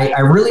that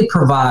I really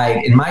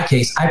provide, in my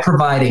case, I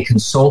provide a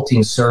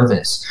consulting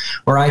service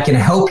where I can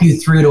help you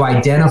through to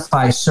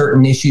identify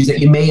certain issues that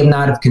you may have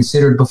not have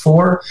considered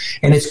before.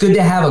 And it's good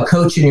to have a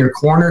coach in your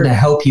corner to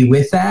help you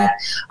with that.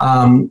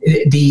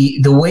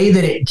 The way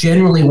that it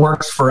generally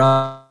works for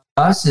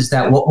us is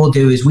that what we'll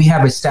do is we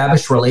have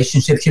established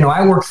relationships. You know,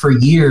 I worked for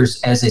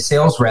years as a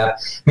sales rep,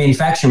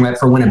 manufacturing rep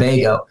for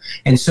Winnebago.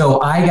 And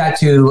so I got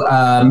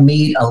to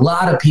meet a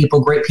lot of people,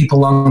 great people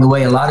along the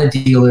way, a lot of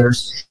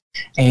dealers.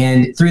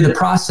 And through the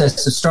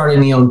process of starting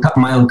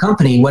my own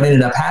company, what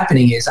ended up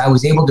happening is I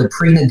was able to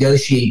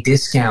pre-negotiate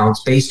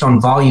discounts based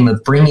on volume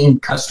of bringing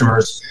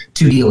customers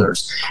to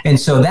dealers. And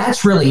so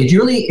that's really,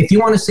 if you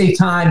want to save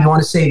time, you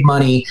want to save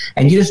money,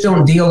 and you just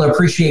don't deal or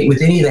appreciate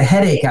with any of the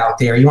headache out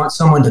there, you want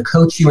someone to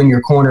coach you in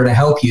your corner to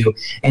help you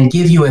and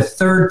give you a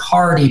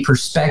third-party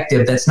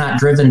perspective that's not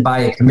driven by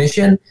a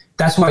commission,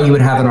 that's why you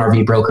would have an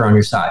RV broker on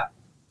your side.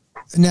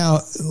 Now,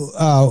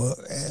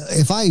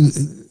 if I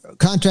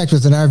contract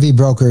with an RV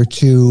broker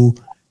to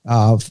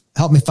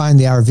help me find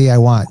the RV I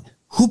want,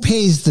 who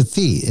pays the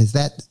fee? Is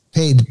that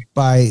paid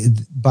by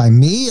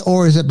me,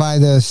 or is it by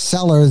the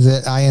seller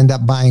that I end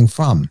up buying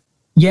from?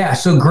 Yeah,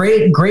 so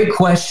great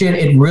question.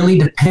 It really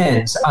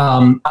depends.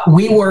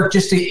 We work,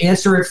 just to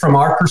answer it from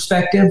our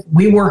perspective,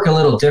 we work a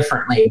little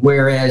differently,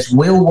 whereas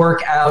we'll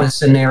work out a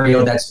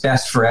scenario that's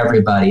best for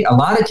everybody. A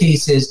lot of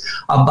cases,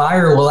 a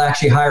buyer will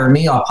actually hire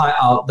me.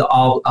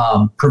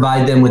 I'll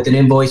provide them with an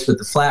invoice with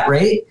the flat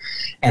rate,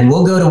 and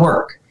we'll go to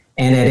work.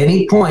 And at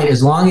any point,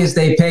 as long as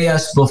they pay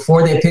us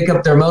before they pick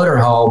up their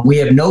motorhome, we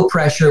have no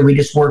pressure. We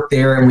just work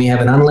there, and we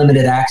have an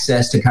unlimited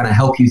access to kind of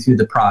help you through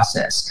the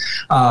process.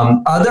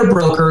 Other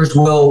brokers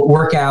will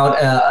work out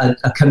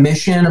a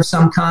commission of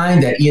some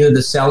kind that either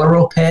the seller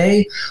will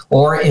pay,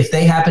 or if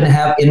they happen to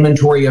have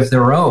inventory of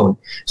their own.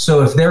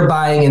 So if they're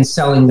buying and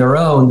selling their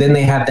own, then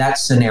they have that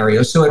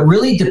scenario. So it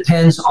really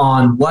depends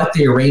on what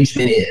the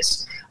arrangement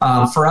is.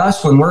 For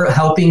us, when we're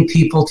helping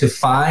people to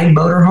find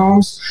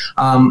motorhomes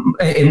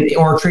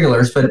or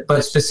trailers,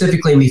 but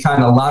specifically we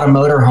find a lot of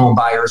motorhome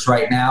buyers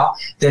right now,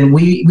 then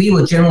we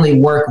will generally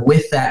work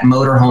with that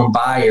motorhome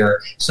buyer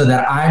so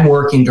that I'm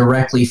working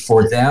directly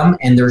for them,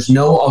 and there's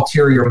no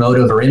ulterior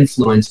motive or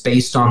influence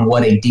based on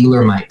what a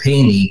dealer might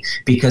pay me,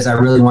 because I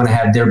really want to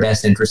have their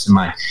best interest in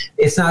mind.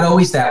 It's not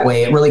always that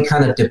way. It really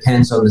kind of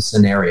depends on the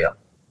scenario.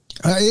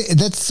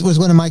 That was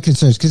one of my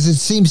concerns, because it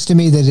seems to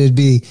me that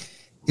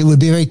it would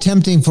be very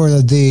tempting for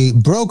the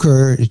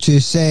broker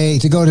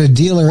to go to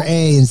dealer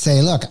A and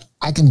say, look,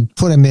 I can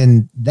put him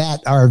in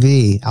that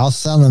RV. I'll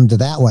sell him to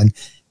that one,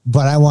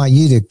 but I want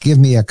you to give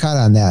me a cut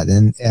on that.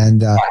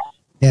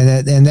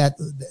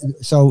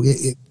 So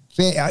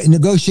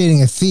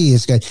negotiating a fee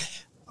is good.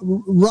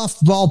 Rough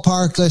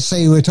ballpark, let's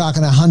say we're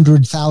talking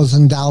 $100,000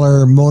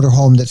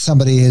 motorhome that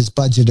somebody has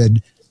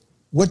budgeted.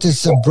 What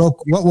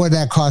would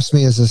that cost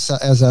me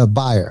as a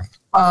buyer?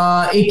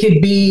 It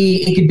could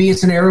be a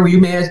scenario where you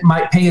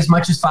might pay as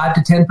much as 5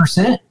 to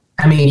 10%.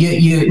 I mean,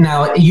 you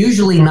now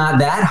usually not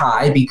that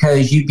high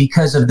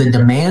because of the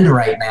demand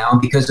right now,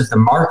 because of the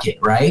market,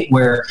 right?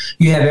 Where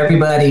you have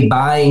everybody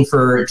buying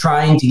for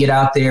trying to get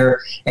out there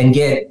and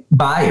get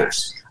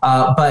buyers.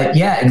 But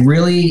yeah, it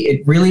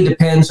really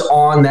depends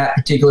on that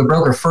particular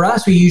broker. For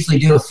us, we usually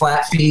do a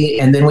flat fee,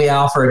 and then we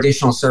offer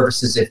additional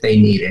services if they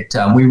need it.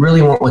 We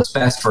really want what's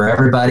best for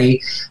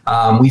everybody.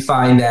 We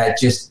find that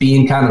just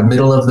being kind of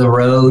middle of the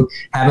road,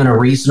 having a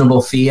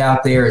reasonable fee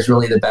out there is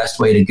really the best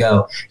way to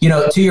go. You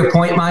know, to your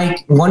point,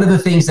 Mike, one of the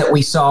things that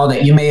we saw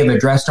that you may have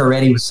addressed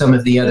already with some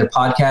of the other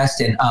podcasts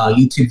and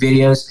YouTube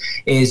videos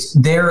is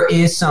there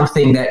is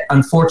something that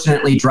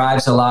unfortunately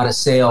drives a lot of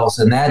sales,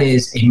 and that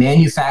is a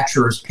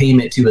manufacturer's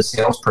payment to a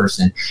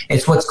salesperson.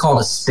 It's what's called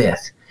a spiff.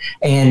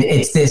 And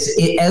it's this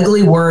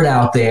ugly word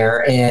out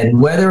there.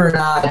 And whether or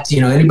not,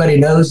 anybody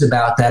knows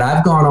about that,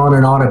 I've gone on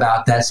and on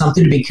about that.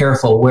 Something to be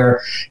careful, where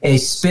a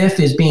spiff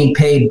is being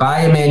paid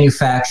by a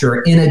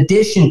manufacturer in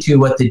addition to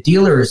what the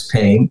dealer is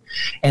paying.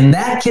 And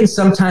that can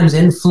sometimes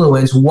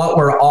influence what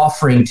we're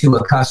offering to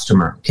a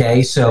customer.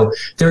 Okay. So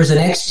there's an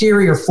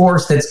exterior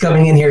force that's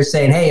coming in here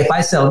saying, hey, if I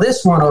sell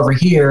this one over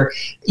here,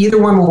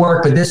 either one will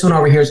work, but this one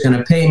over here is going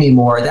to pay me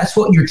more. That's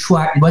what you'll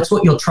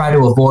try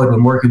to avoid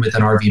when working with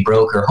an RV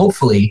broker.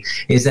 Hopefully,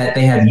 is that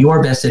they have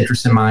your best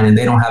interest in mind and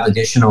they don't have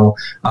additional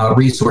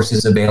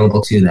resources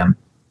available to them.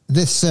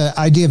 This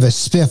idea of a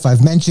spiff,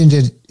 I've mentioned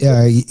it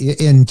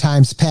in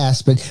times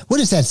past, but what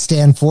does that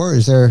stand for?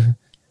 Is there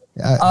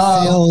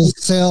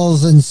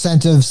sales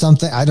incentive,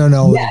 something? I don't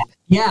know.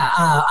 Yeah,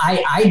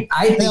 I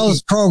think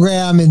sales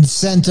program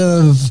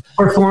incentive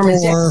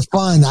performance or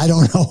fun. I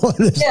don't know what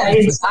it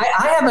is.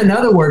 I have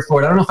another word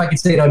for it. I don't know if I can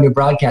say it on your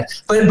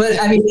broadcast, but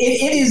I mean,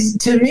 it is,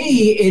 to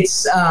me, it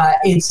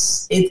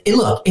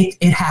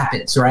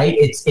happens, right?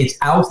 It's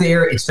out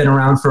there. It's been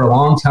around for a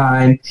long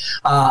time.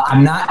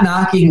 I'm not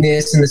knocking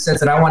this in the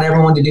sense that I want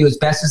everyone to do as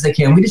best as they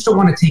can. We just don't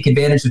want to take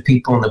advantage of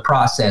people in the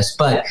process.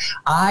 But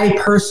I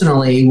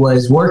personally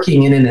was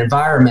working in an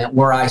environment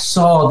where I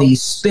saw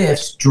these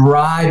spiffs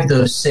drive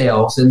those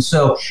sales. And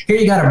so here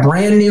you got a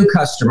brand new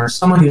customer,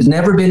 someone who's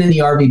never been in the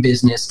RV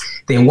business.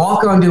 They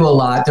walk onto a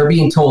lot. They're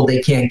being told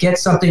they can't get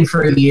something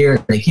for a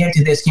year. They can't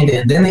do this, can't do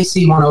that. And then they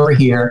see one over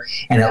here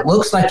and it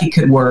looks like it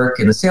could work.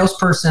 And the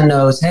salesperson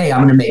knows, hey, I'm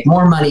going to make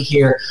more money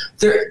here.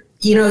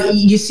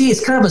 You see,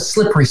 it's kind of a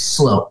slippery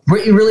slope.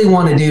 What you really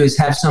want to do is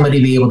have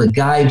somebody be able to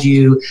guide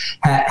you,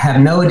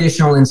 have no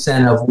additional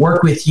incentive,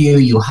 work with you,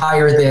 you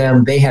hire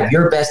them, they have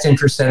your best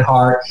interest at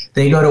heart,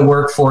 they go to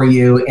work for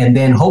you, and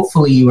then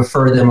hopefully you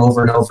refer them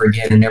over and over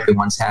again and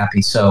everyone's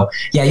happy. So,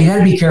 yeah, you got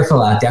to be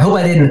careful out there. I hope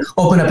I didn't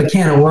open up a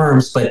can of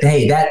worms, but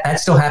hey, that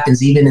still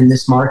happens even in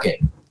this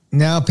market.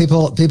 Now,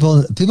 people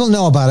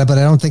know about it, but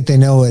I don't think they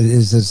know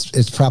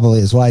it's probably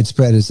as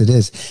widespread as it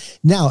is.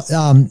 Now,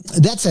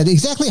 that said,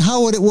 exactly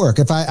how would it work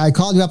if I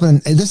called you up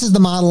and this is the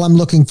model I'm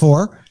looking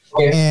for,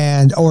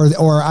 and or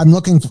I'm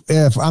looking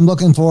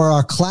for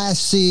a Class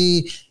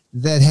C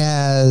that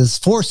has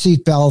 4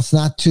 seat belts,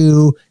 not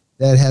 2,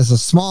 that has a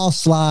small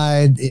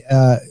slide.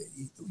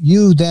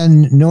 You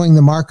then, knowing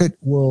the market,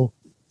 will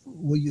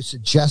you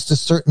suggest a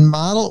certain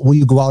model? Will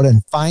you go out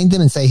and find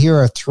them and say, here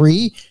are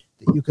 3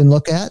 that you can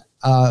look at?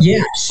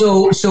 Yeah.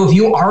 So if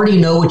you already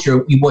know what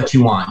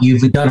you want,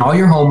 you've done all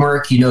your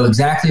homework, you know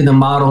exactly the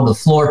model, the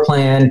floor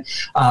plan,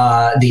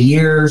 the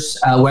years,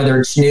 whether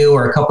it's new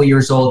or a couple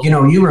years old. You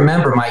know, you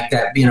remember, Mike,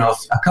 that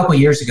a couple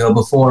years ago,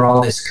 before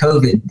all this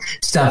COVID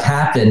stuff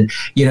happened,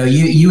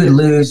 you would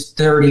lose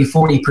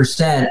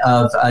 30-40%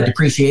 of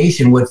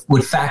depreciation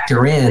would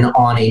factor in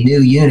on a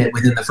new unit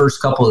within the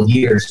first couple of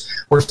years.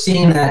 We're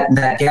seeing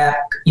that gap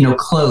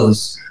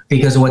close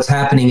because of what's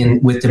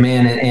happening with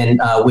demand and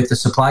with the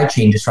supply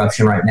chain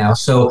disruption right now.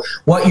 So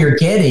what you're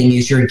getting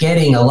is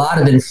a lot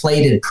of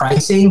inflated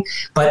pricing,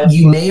 but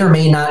you may or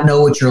may not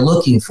know what you're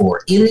looking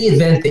for. In the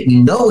event that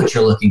you know what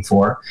you're looking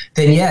for,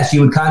 then yes,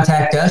 you would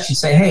contact us. You'd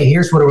say, hey,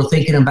 here's what we're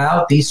thinking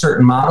about, these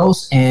certain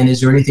models, and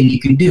is there anything you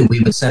can do? We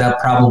would set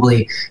up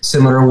probably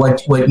similar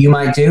to what you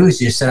might do is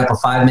just set up a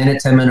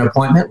 5-minute, 10-minute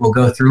appointment. We'll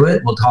go through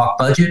it. We'll talk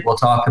budget. We'll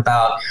talk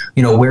about,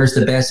 where's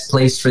the best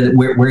place for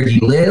where do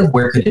you live?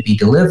 Where could it be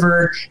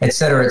delivered? Et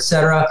cetera, et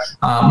cetera.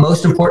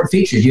 Most important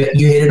features, you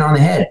hit it on the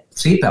head.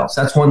 Seatbelts.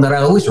 That's one that I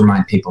always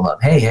remind people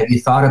of. Hey, have you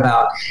thought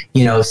about,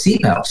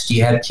 seatbelts? Do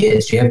you have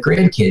kids? Do you have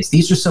grandkids?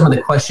 These are some of the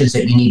questions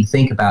that you need to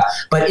think about.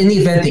 But in the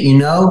event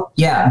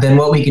that then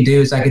what we could do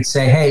is I could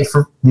say, hey,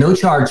 for no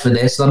charge for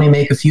this, let me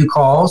make a few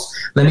calls.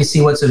 Let me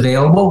see what's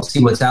available,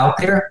 see what's out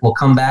there. We'll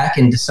come back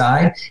and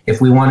decide if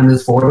we want to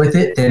move forward with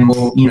it. Then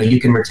you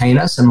can retain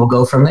us and we'll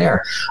go from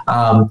there.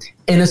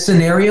 In a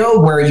scenario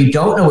where you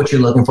don't know what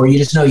you're looking for, you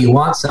just know you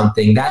want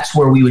something, that's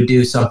where we would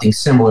do something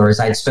similar. Is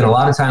I'd spend a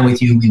lot of time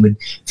with you. We would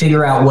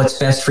figure out what's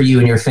best for you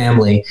and your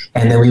family,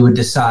 and then we would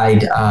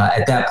decide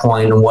at that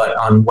point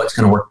on what's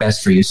going to work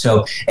best for you.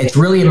 So it's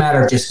really a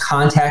matter of just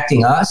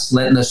contacting us,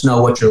 letting us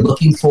know what you're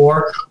looking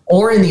for,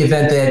 or in the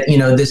event that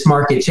this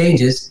market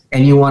changes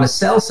and you want to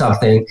sell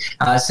something,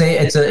 say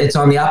it's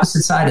on the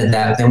opposite side of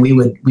that, then we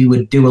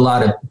would do a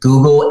lot of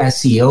Google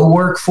SEO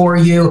work for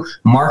you,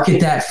 market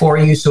that for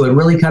you. So it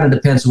really kind of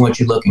depends on what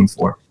you're looking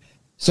for.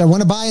 So I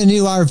want to buy a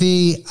new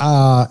RV.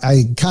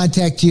 I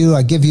contact you.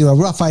 I give you a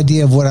rough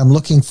idea of what I'm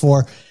looking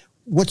for.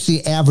 What's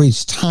the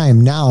average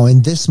time now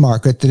in this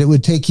market that it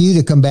would take you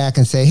to come back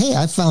and say, hey,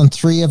 I found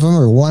 3 of them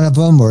or 1 of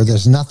them, or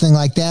there's nothing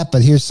like that,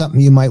 but here's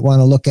something you might want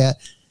to look at?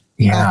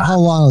 Yeah. How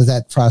long does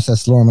that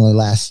process normally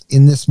last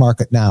in this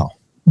market now?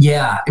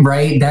 Yeah,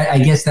 right. I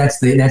guess that's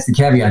the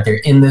caveat there.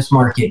 In this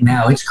market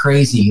now, it's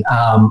crazy.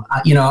 I'll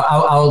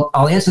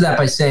answer that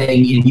by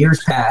saying, in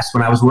years past,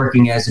 when I was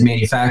working as a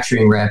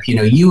manufacturing rep,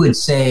 you would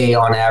say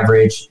on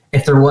average,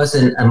 if there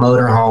wasn't a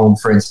motorhome,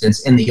 for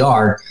instance, in the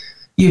yard,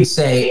 you'd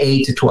say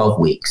 8 to 12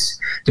 weeks,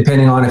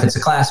 depending on if it's a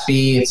Class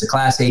B, it's a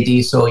Class A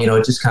diesel,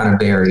 it just kind of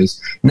varies.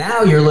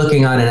 Now you're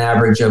looking on an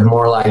average of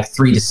more like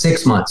 3 to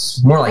 6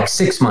 months, more like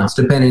 6 months,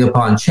 depending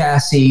upon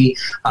chassis.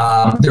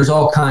 There's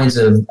all kinds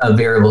of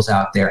variables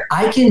out there.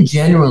 I can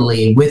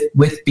generally, with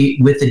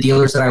the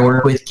dealers that I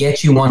work with,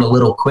 get you one a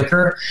little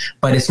quicker,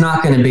 but it's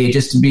not going to be,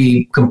 just to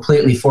be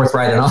completely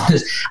forthright and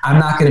honest, I'm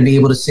not going to be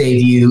able to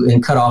save you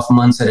and cut off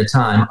months at a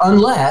time,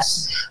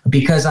 unless,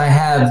 because I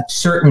have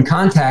certain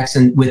contacts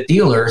with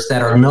dealers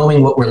that are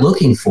knowing what we're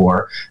looking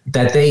for,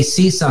 that they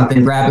see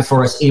something, grab it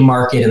for us,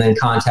 e-market, and then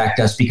contact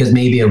us because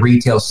maybe a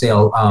retail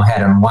sale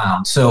had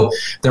unwound. So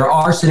there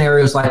are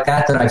scenarios like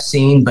that I've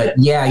seen, but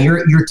yeah,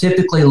 you're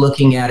typically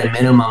looking at a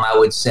minimum, I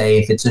would say,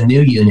 if it's a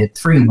new unit,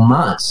 3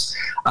 months,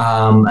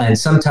 and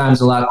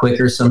sometimes a lot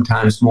quicker,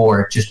 sometimes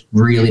more. It just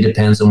really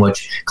depends on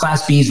which.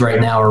 Class Bs right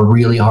now are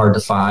really hard to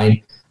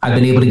find. I've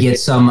been able to get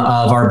some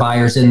of our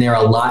buyers in there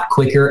a lot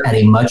quicker at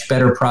a much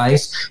better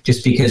price,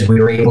 just because we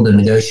were able to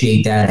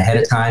negotiate that ahead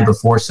of time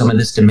before some of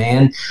this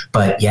demand.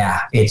 But yeah,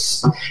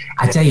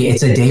 I tell you,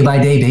 it's a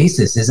day-by-day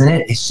basis, isn't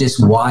it? It's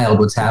just wild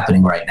what's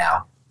happening right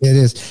now. It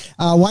is.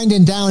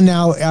 Winding down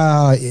now,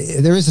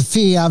 there is a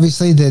fee,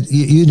 obviously, that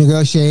you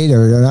negotiate,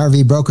 or an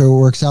RV broker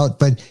works out,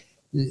 but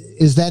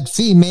is that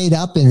fee made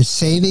up in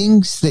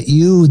savings that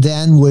you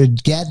then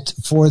would get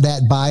for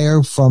that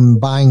buyer from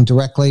buying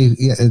directly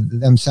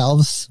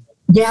themselves?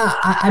 Yeah,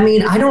 I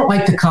mean, I don't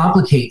like to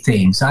complicate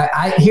things.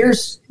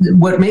 Here's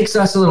what makes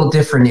us a little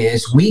different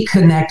is we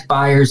connect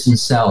buyers and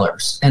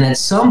sellers. And at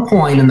some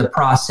point in the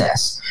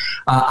process,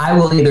 I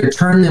will either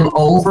turn them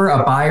over,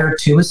 a buyer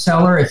to a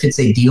seller. If it's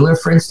a dealer,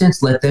 for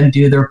instance, let them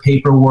do their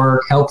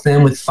paperwork, help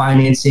them with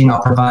financing.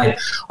 I'll provide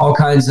all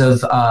kinds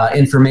of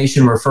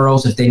information,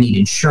 referrals if they need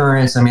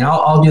insurance. I mean,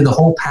 I'll do the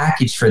whole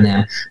package for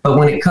them. But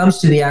when it comes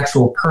to the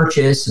actual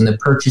purchase and the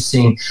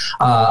purchasing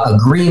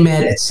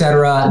agreement, et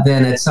cetera,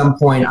 then at some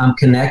point I'm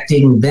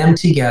connecting them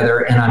together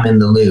and I'm in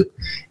the loop.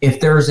 If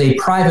there's a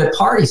private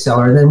party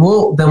seller, then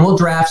we'll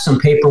draft some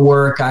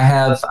paperwork. I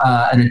have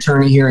an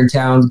attorney here in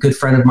town, a good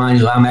friend of mine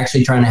who I'm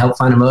actually trying to help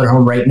find a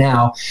motorhome right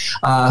now,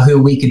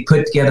 who we could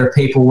put together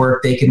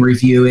paperwork. They can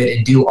review it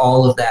and do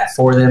all of that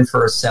for them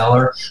for a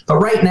seller. But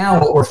right now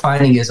what we're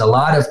finding is a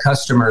lot of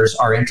customers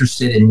are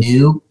interested in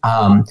new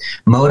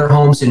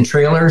motorhomes and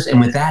trailers.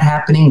 And with that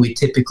happening, we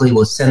typically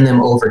will send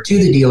them over to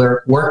the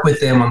dealer, work with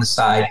them on the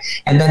side,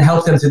 and then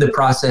help them through the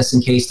process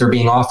in case they're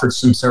being offered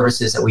some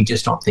services that we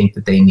just don't think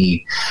that they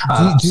need.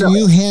 Do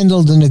you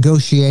handle the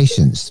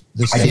negotiations,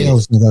 the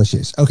sales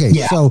negotiations? Okay,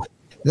 yeah. So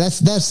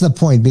That's the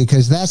point,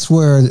 because that's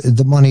where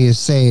the money is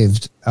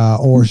saved,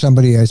 or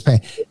somebody is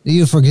paying.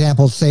 You, for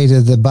example, say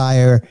to the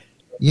buyer,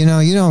 you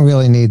don't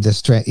really need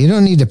this. You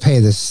don't need to pay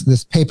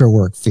this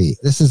paperwork fee.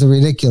 This is a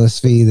ridiculous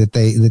fee that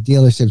the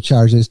dealership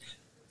charges.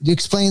 Do you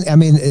explain? I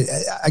mean,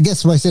 I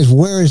guess what I say is,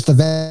 where is the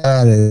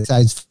value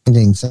besides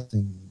finding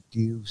something?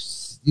 Do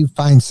you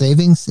find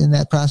savings in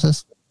that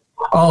process?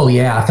 Oh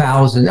yeah,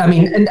 thousands. I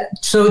mean, and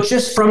so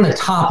just from the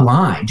top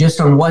line,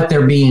 just on what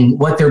they're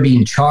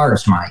being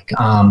charged, Mike.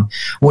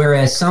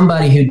 Whereas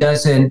somebody who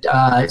doesn't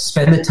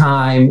spend the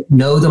time,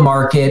 know the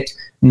market,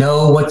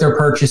 know what they're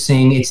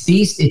purchasing, it's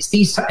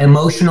these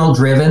emotional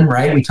driven,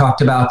 right? We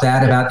talked about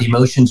that, about the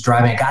emotions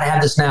driving. I got to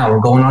have this now. We're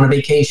going on a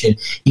vacation.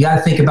 You got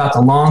to think about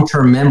the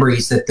long-term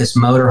memories that this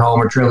motorhome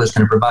or trailer is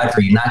going to provide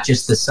for you, not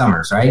just the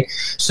summers, right?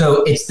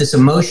 So it's this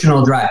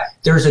emotional drive.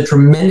 There's a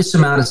tremendous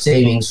amount of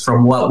savings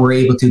from what we're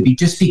able to be,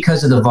 just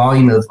because of the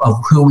volume of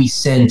who we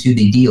send to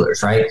the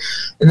dealers, right?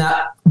 And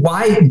that,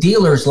 why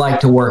dealers like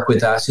to work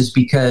with us is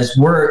because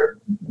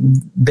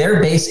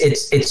their base,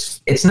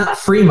 it's not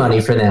free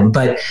money for them,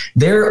 but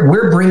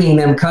we're bringing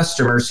them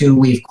customers who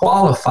we've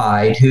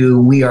qualified, who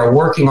we are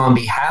working on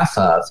behalf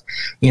of.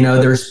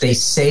 They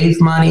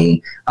save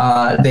money.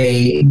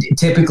 They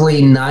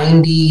typically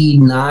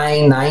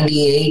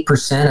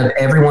 98% of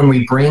everyone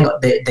we bring,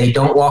 they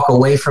don't walk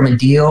away from a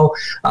deal.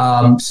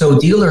 So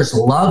dealers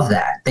love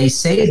that. They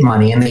save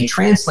money and they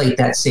translate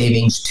that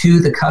savings to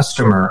the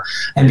customer.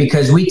 And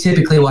because we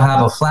typically will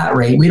have a flat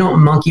rate, we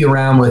don't monkey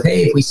around with,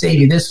 hey, if we save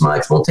you this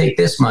much, we'll take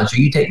this much.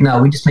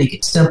 No, we just make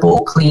it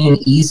simple, clean,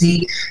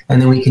 easy.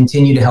 And then we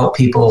continue to help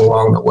people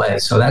along the way.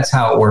 So that's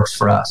how it works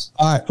for us.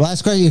 All right.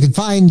 Last question. You can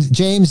find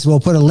James. We'll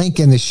put a link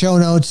in the show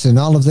notes and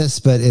all of this,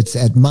 but it's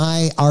at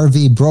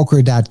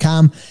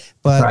myrvbroker.com.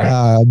 But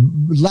right.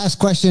 Last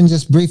question,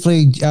 just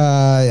briefly,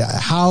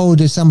 how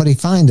does somebody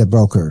find a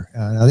broker?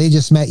 Now they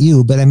just met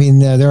you, but I mean,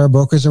 there are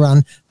brokers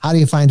around. How do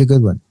you find a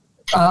good one?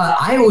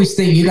 I always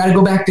think you got to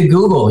go back to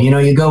Google.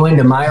 You go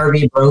into My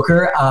RV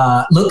Broker,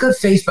 look at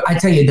Facebook. I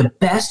tell you, the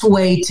best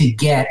way to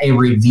get a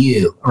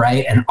review,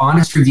 right, an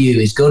honest review,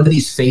 is go to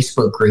these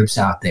Facebook groups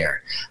out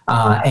there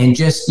and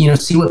just,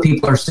 see what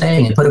people are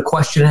saying and put a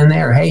question in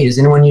there. Hey, does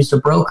anyone use a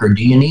broker?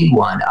 Do you need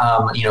one?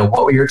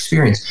 What were your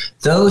experience?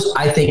 Those,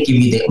 I think, give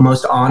you the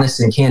most honest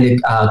and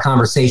candid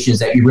conversations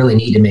that you really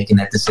need to make in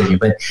that decision.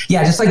 But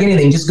yeah, just like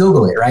anything, just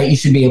Google it, right? You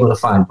should be able to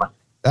find one.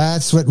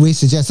 That's what we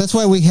suggest. That's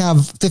why we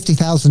have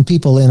 50,000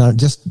 people in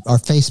just our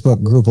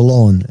Facebook group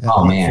alone.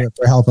 Oh, man.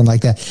 For helping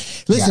like that.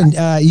 Listen,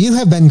 you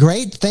have been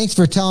great. Thanks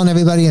for telling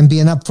everybody and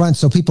being upfront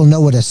so people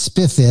know what a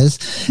spiff is.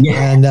 Yeah.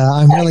 And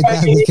I'm really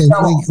glad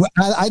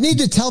I need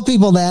to tell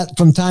people that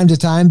from time to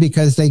time,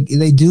 because they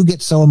do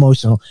get so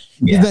emotional.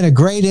 Yeah. You've been a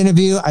great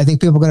interview. I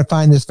think people are going to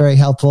find this very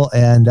helpful.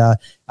 And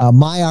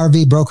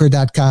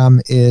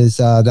myrvbroker.com is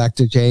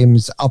Dr.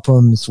 James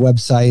Upham's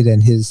website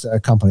and his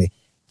company.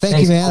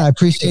 Thanks, you, man. I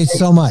appreciate it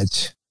so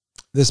much.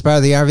 This part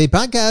of the RV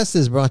podcast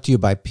is brought to you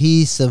by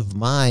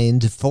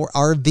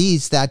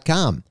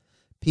peaceofmindforrvs.com.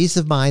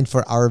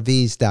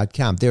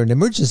 Peaceofmindforrvs.com. They're an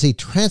emergency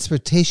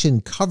transportation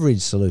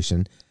coverage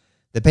solution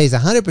that pays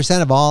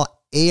 100% of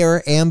all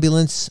air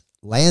ambulance,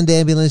 land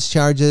ambulance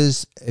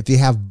charges. If you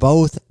have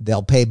both,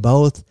 they'll pay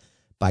both,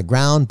 by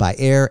ground, by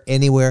air,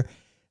 anywhere.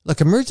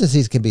 Look,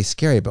 emergencies can be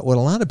scary, but what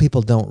a lot of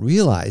people don't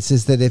realize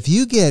is that if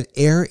you get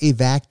air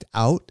evac'd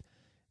out,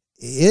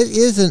 it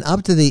isn't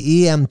up to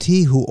the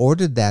EMT who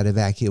ordered that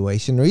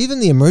evacuation or even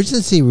the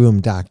emergency room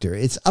doctor.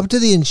 It's up to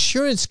the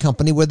insurance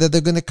company whether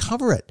they're going to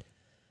cover it.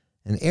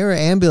 And air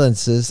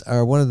ambulances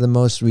are one of the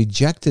most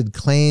rejected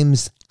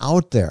claims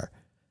out there.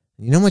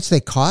 You know how much they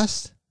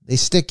cost? They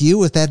stick you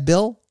with that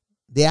bill?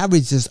 The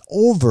average is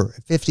over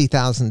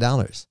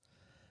 $50,000.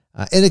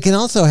 And it can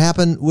also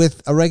happen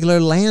with a regular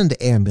land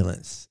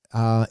ambulance.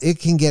 It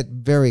can get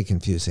very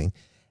confusing.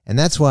 And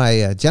that's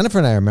why Jennifer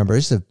and I are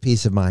members of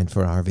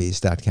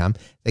peaceofmindforrvs.com.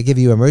 They give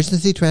you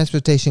emergency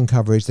transportation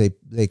coverage.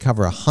 They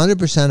cover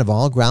 100% of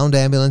all ground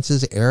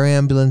ambulances, air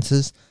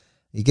ambulances.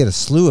 You get a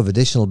slew of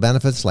additional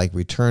benefits like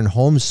return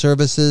home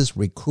services,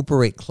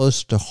 recuperate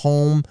close to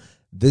home,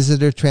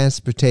 visitor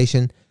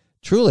transportation.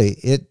 Truly,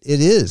 it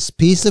is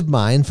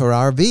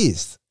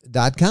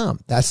peaceofmindforrvs.com.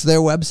 That's their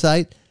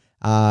website.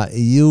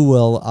 You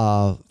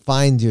will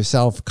find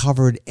yourself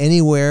covered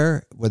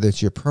anywhere, whether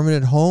it's your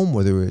permanent home,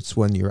 whether it's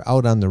when you're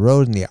out on the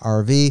road in the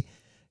RV.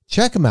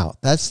 Check them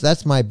out.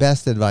 That's my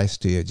best advice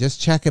to you.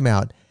 Just check them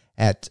out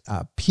at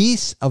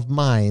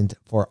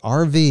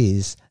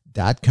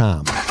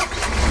peaceofmindforrvs.com.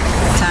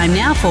 Time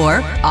now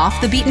for Off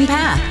the Beaten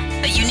Path,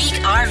 a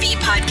unique RV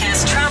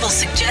podcast travel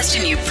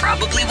suggestion you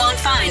probably won't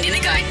find in a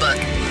guidebook.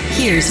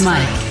 Here's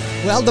Mike.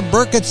 Well, the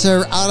Burketts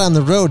are out on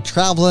the road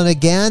traveling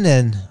again,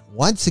 and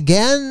once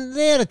again,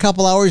 they had a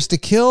couple hours to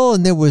kill,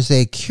 and there was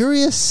a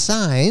curious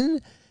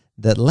sign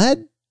that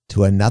led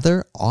to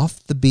another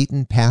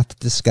off-the-beaten-path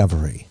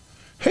discovery.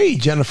 Hey,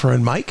 Jennifer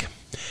and Mike.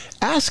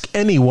 Ask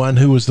anyone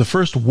who was the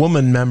first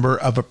woman member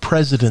of a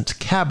president's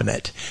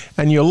cabinet,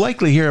 and you'll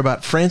likely hear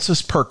about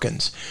Frances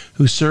Perkins,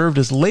 who served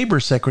as labor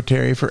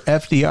secretary for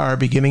FDR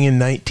beginning in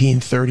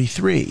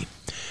 1933.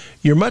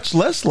 you're much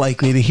less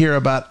likely to hear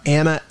about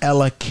Anna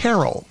Ella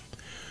Carroll.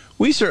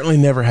 We certainly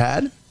never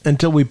had,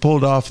 until we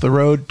pulled off the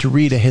road to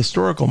read a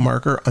historical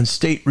marker on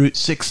State Route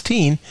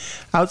 16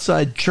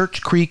 outside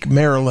Church Creek,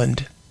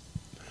 Maryland.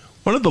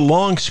 One of the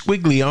long,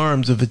 squiggly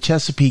arms of the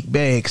Chesapeake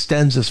Bay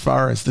extends as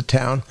far as the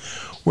town,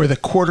 where the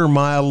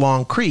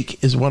quarter-mile-long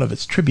creek is one of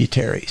its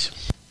tributaries.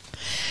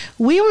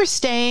 We were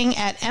staying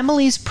at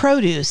Emily's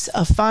Produce,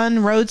 a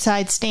fun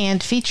roadside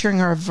stand featuring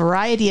a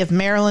variety of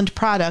Maryland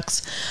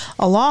products,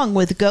 along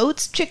with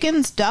goats,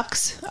 chickens,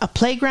 ducks, a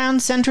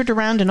playground centered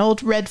around an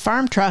old red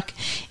farm truck,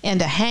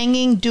 and a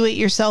hanging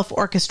do-it-yourself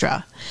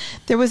orchestra.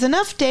 There was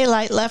enough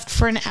daylight left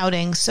for an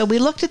outing, so we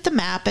looked at the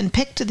map and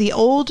picked the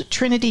old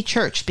Trinity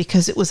Church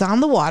because it was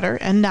on the water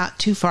and not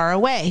too far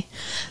away.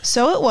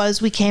 So it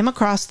was we came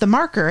across the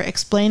marker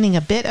explaining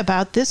a bit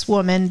about this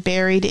woman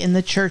buried in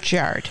the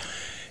churchyard.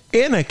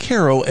 Anna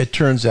Carroll, it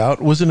turns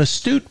out, was an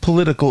astute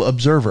political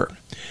observer.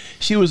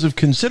 She was of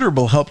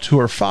considerable help to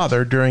her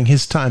father during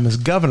his time as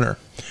governor.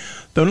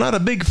 Though not a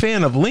big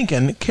fan of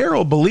Lincoln,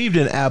 Carroll believed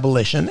in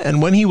abolition,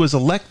 and when he was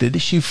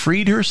elected, she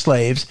freed her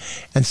slaves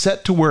and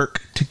set to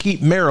work to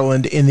keep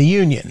Maryland in the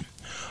Union.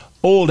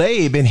 Old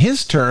Abe, in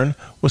his turn,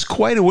 was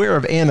quite aware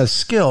of Anna's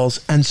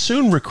skills and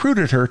soon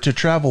recruited her to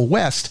travel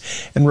west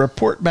and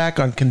report back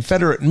on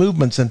Confederate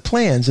movements and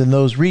plans in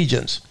those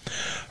regions.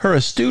 Her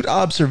astute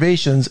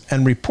observations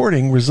and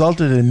reporting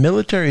resulted in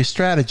military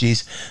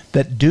strategies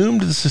that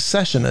doomed the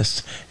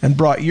secessionists and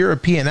brought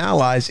European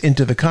allies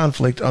into the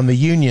conflict on the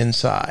Union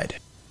side.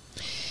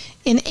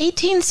 In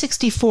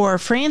 1864,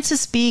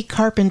 Francis B.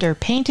 Carpenter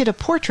painted a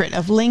portrait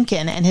of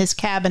Lincoln and his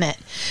cabinet,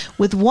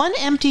 with one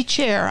empty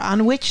chair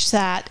on which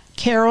sat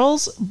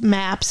Carroll's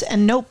maps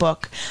and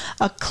notebook,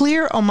 a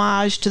clear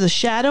homage to the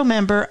shadow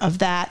member of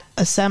that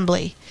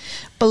assembly.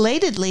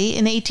 Belatedly,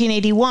 in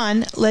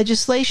 1881,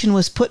 legislation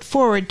was put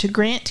forward to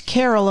grant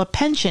Carroll a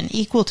pension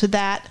equal to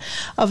that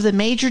of the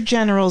major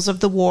generals of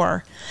the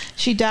war.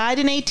 She died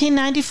in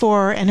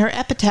 1894, and her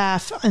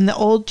epitaph in the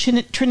old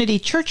Trinity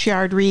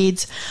churchyard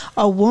reads,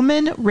 "A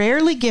woman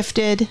rarely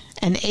gifted,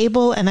 an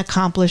able and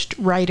accomplished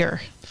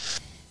writer."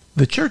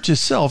 The church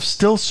itself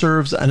still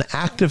serves an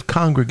active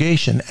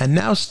congregation and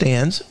now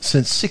stands,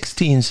 since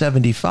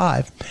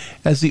 1675,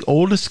 as the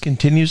oldest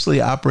continuously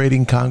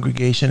operating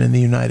congregation in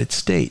the United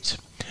States.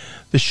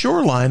 The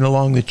shoreline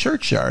along the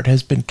churchyard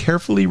has been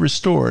carefully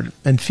restored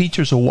and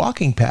features a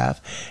walking path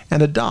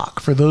and a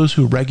dock for those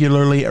who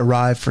regularly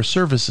arrive for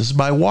services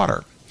by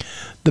water.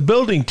 The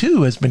building,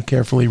 too, has been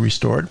carefully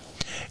restored,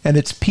 and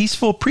its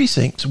peaceful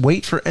precincts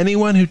wait for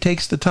anyone who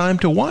takes the time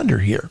to wander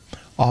here,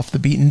 off the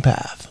beaten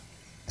path.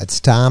 That's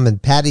Tom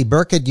and Patty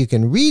Burkett. You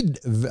can read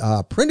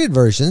printed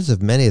versions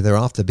of many of their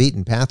Off the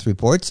Beaten Path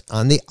reports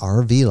on the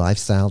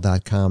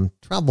RVLifestyle.com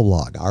travel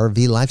blog,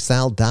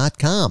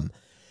 RVLifestyle.com.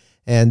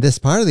 And this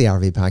part of the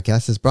RV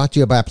podcast is brought to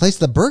you by a place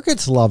the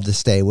Burketts love to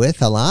stay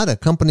with a lot, a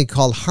company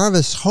called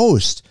Harvest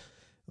Host.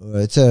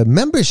 It's a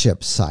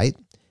membership site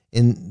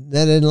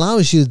that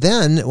allows you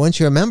then, once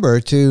you're a member,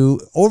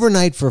 to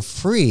overnight for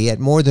free at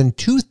more than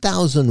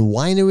 2,000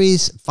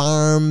 wineries,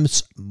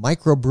 farms,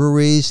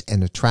 microbreweries,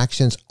 and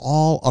attractions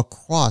all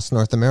across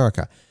North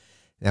America.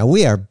 Now,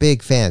 we are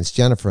big fans,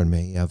 Jennifer and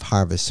me, of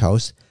Harvest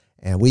Host,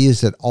 and we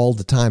use it all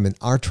the time in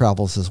our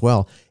travels as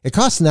well. It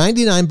costs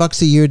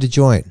 $99 a year to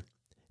join,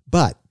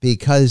 but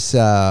because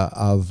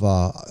of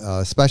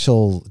a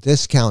special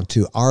discount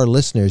to our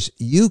listeners,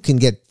 you can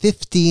get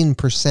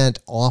 15%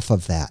 off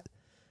of that.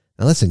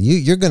 Now listen,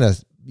 you're gonna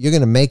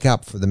make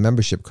up for the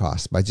membership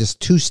cost by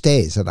just 2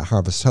 stays at a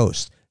Harvest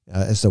Host,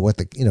 as to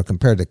what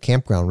compared to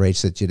campground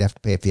rates that you'd have to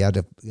pay if you had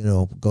to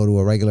go to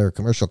a regular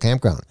commercial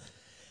campground.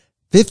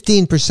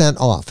 15%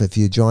 off if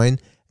you join.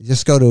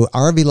 Just go to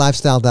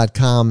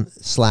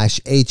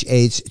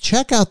rvlifestyle.com/HH.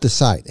 Check out the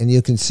site, and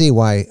you can see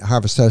why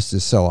Harvest Host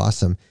is so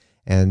awesome.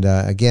 And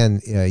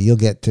again, you'll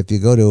get, if you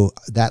go to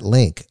that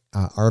link,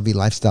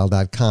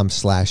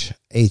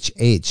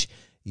 rvlifestyle.com/HH.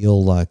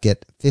 You'll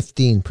get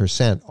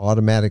 15%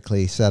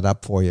 automatically set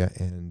up for you,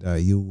 and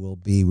you will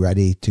be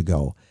ready to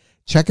go.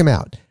 Check them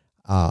out.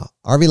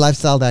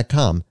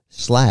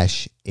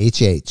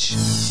 rvlifestyle.com/HH.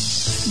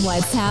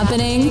 What's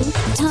happening?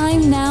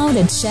 Time now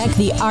to check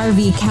the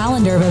RV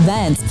calendar of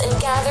events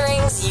and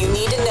gatherings you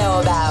need to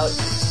know about.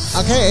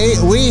 Okay,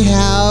 we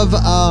have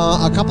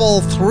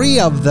three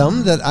of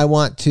them that I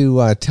want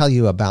to tell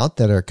you about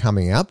that are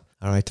coming up.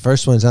 All right, the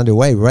first one's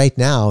underway right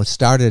now. It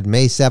started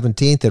May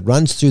 17th. It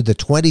runs through the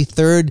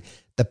 23rd.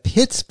 The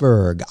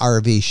Pittsburgh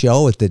RV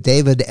Show at the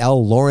David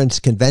L. Lawrence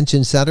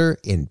Convention Center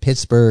in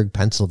Pittsburgh,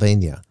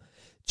 Pennsylvania.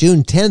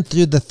 June 10th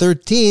through the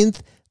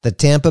 13th, the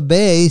Tampa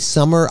Bay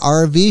Summer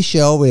RV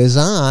Show is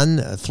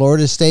on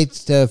Florida State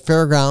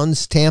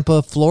Fairgrounds,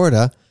 Tampa,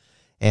 Florida.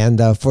 And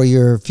for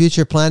your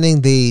future planning,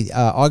 the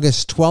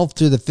August 12th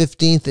through the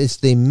 15th is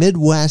the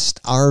Midwest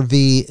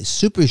RV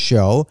Super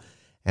Show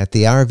at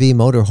the RV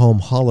Motorhome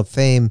Hall of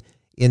Fame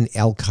in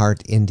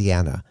Elkhart,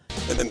 Indiana.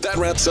 And that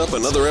wraps up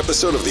another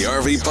episode of the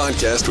RV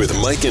Podcast with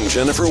Mike and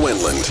Jennifer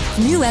Wendland.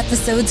 New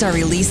episodes are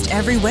released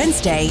every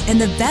Wednesday, and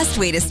the best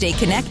way to stay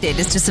connected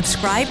is to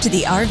subscribe to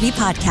the RV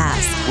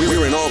Podcast.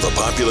 We're in all the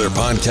popular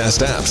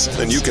podcast apps,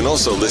 and you can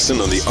also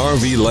listen on the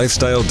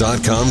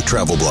RVLifestyle.com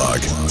travel blog.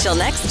 Till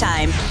next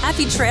time,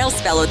 happy trails,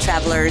 fellow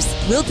travelers.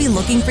 We'll be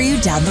looking for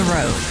you down the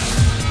road.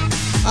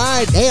 All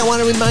right. Hey, I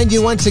want to remind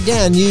you once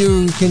again,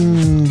 you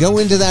can go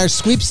into our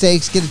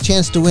sweepstakes, get a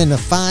chance to win a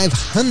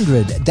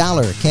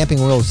 $500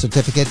 Camping World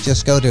certificate.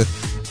 Just go to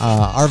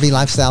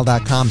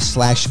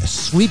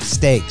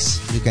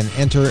rvlifestyle.com/sweepstakes. You can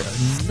enter a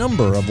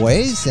number of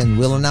ways, and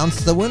we'll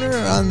announce the winner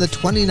on the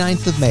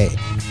 29th of May.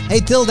 Hey,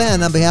 till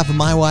then, on behalf of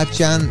my wife,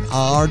 Jen,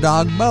 our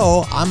dog,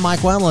 Bo, I'm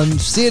Mike Wendland.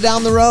 See you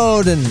down the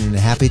road, and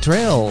happy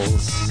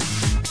trails.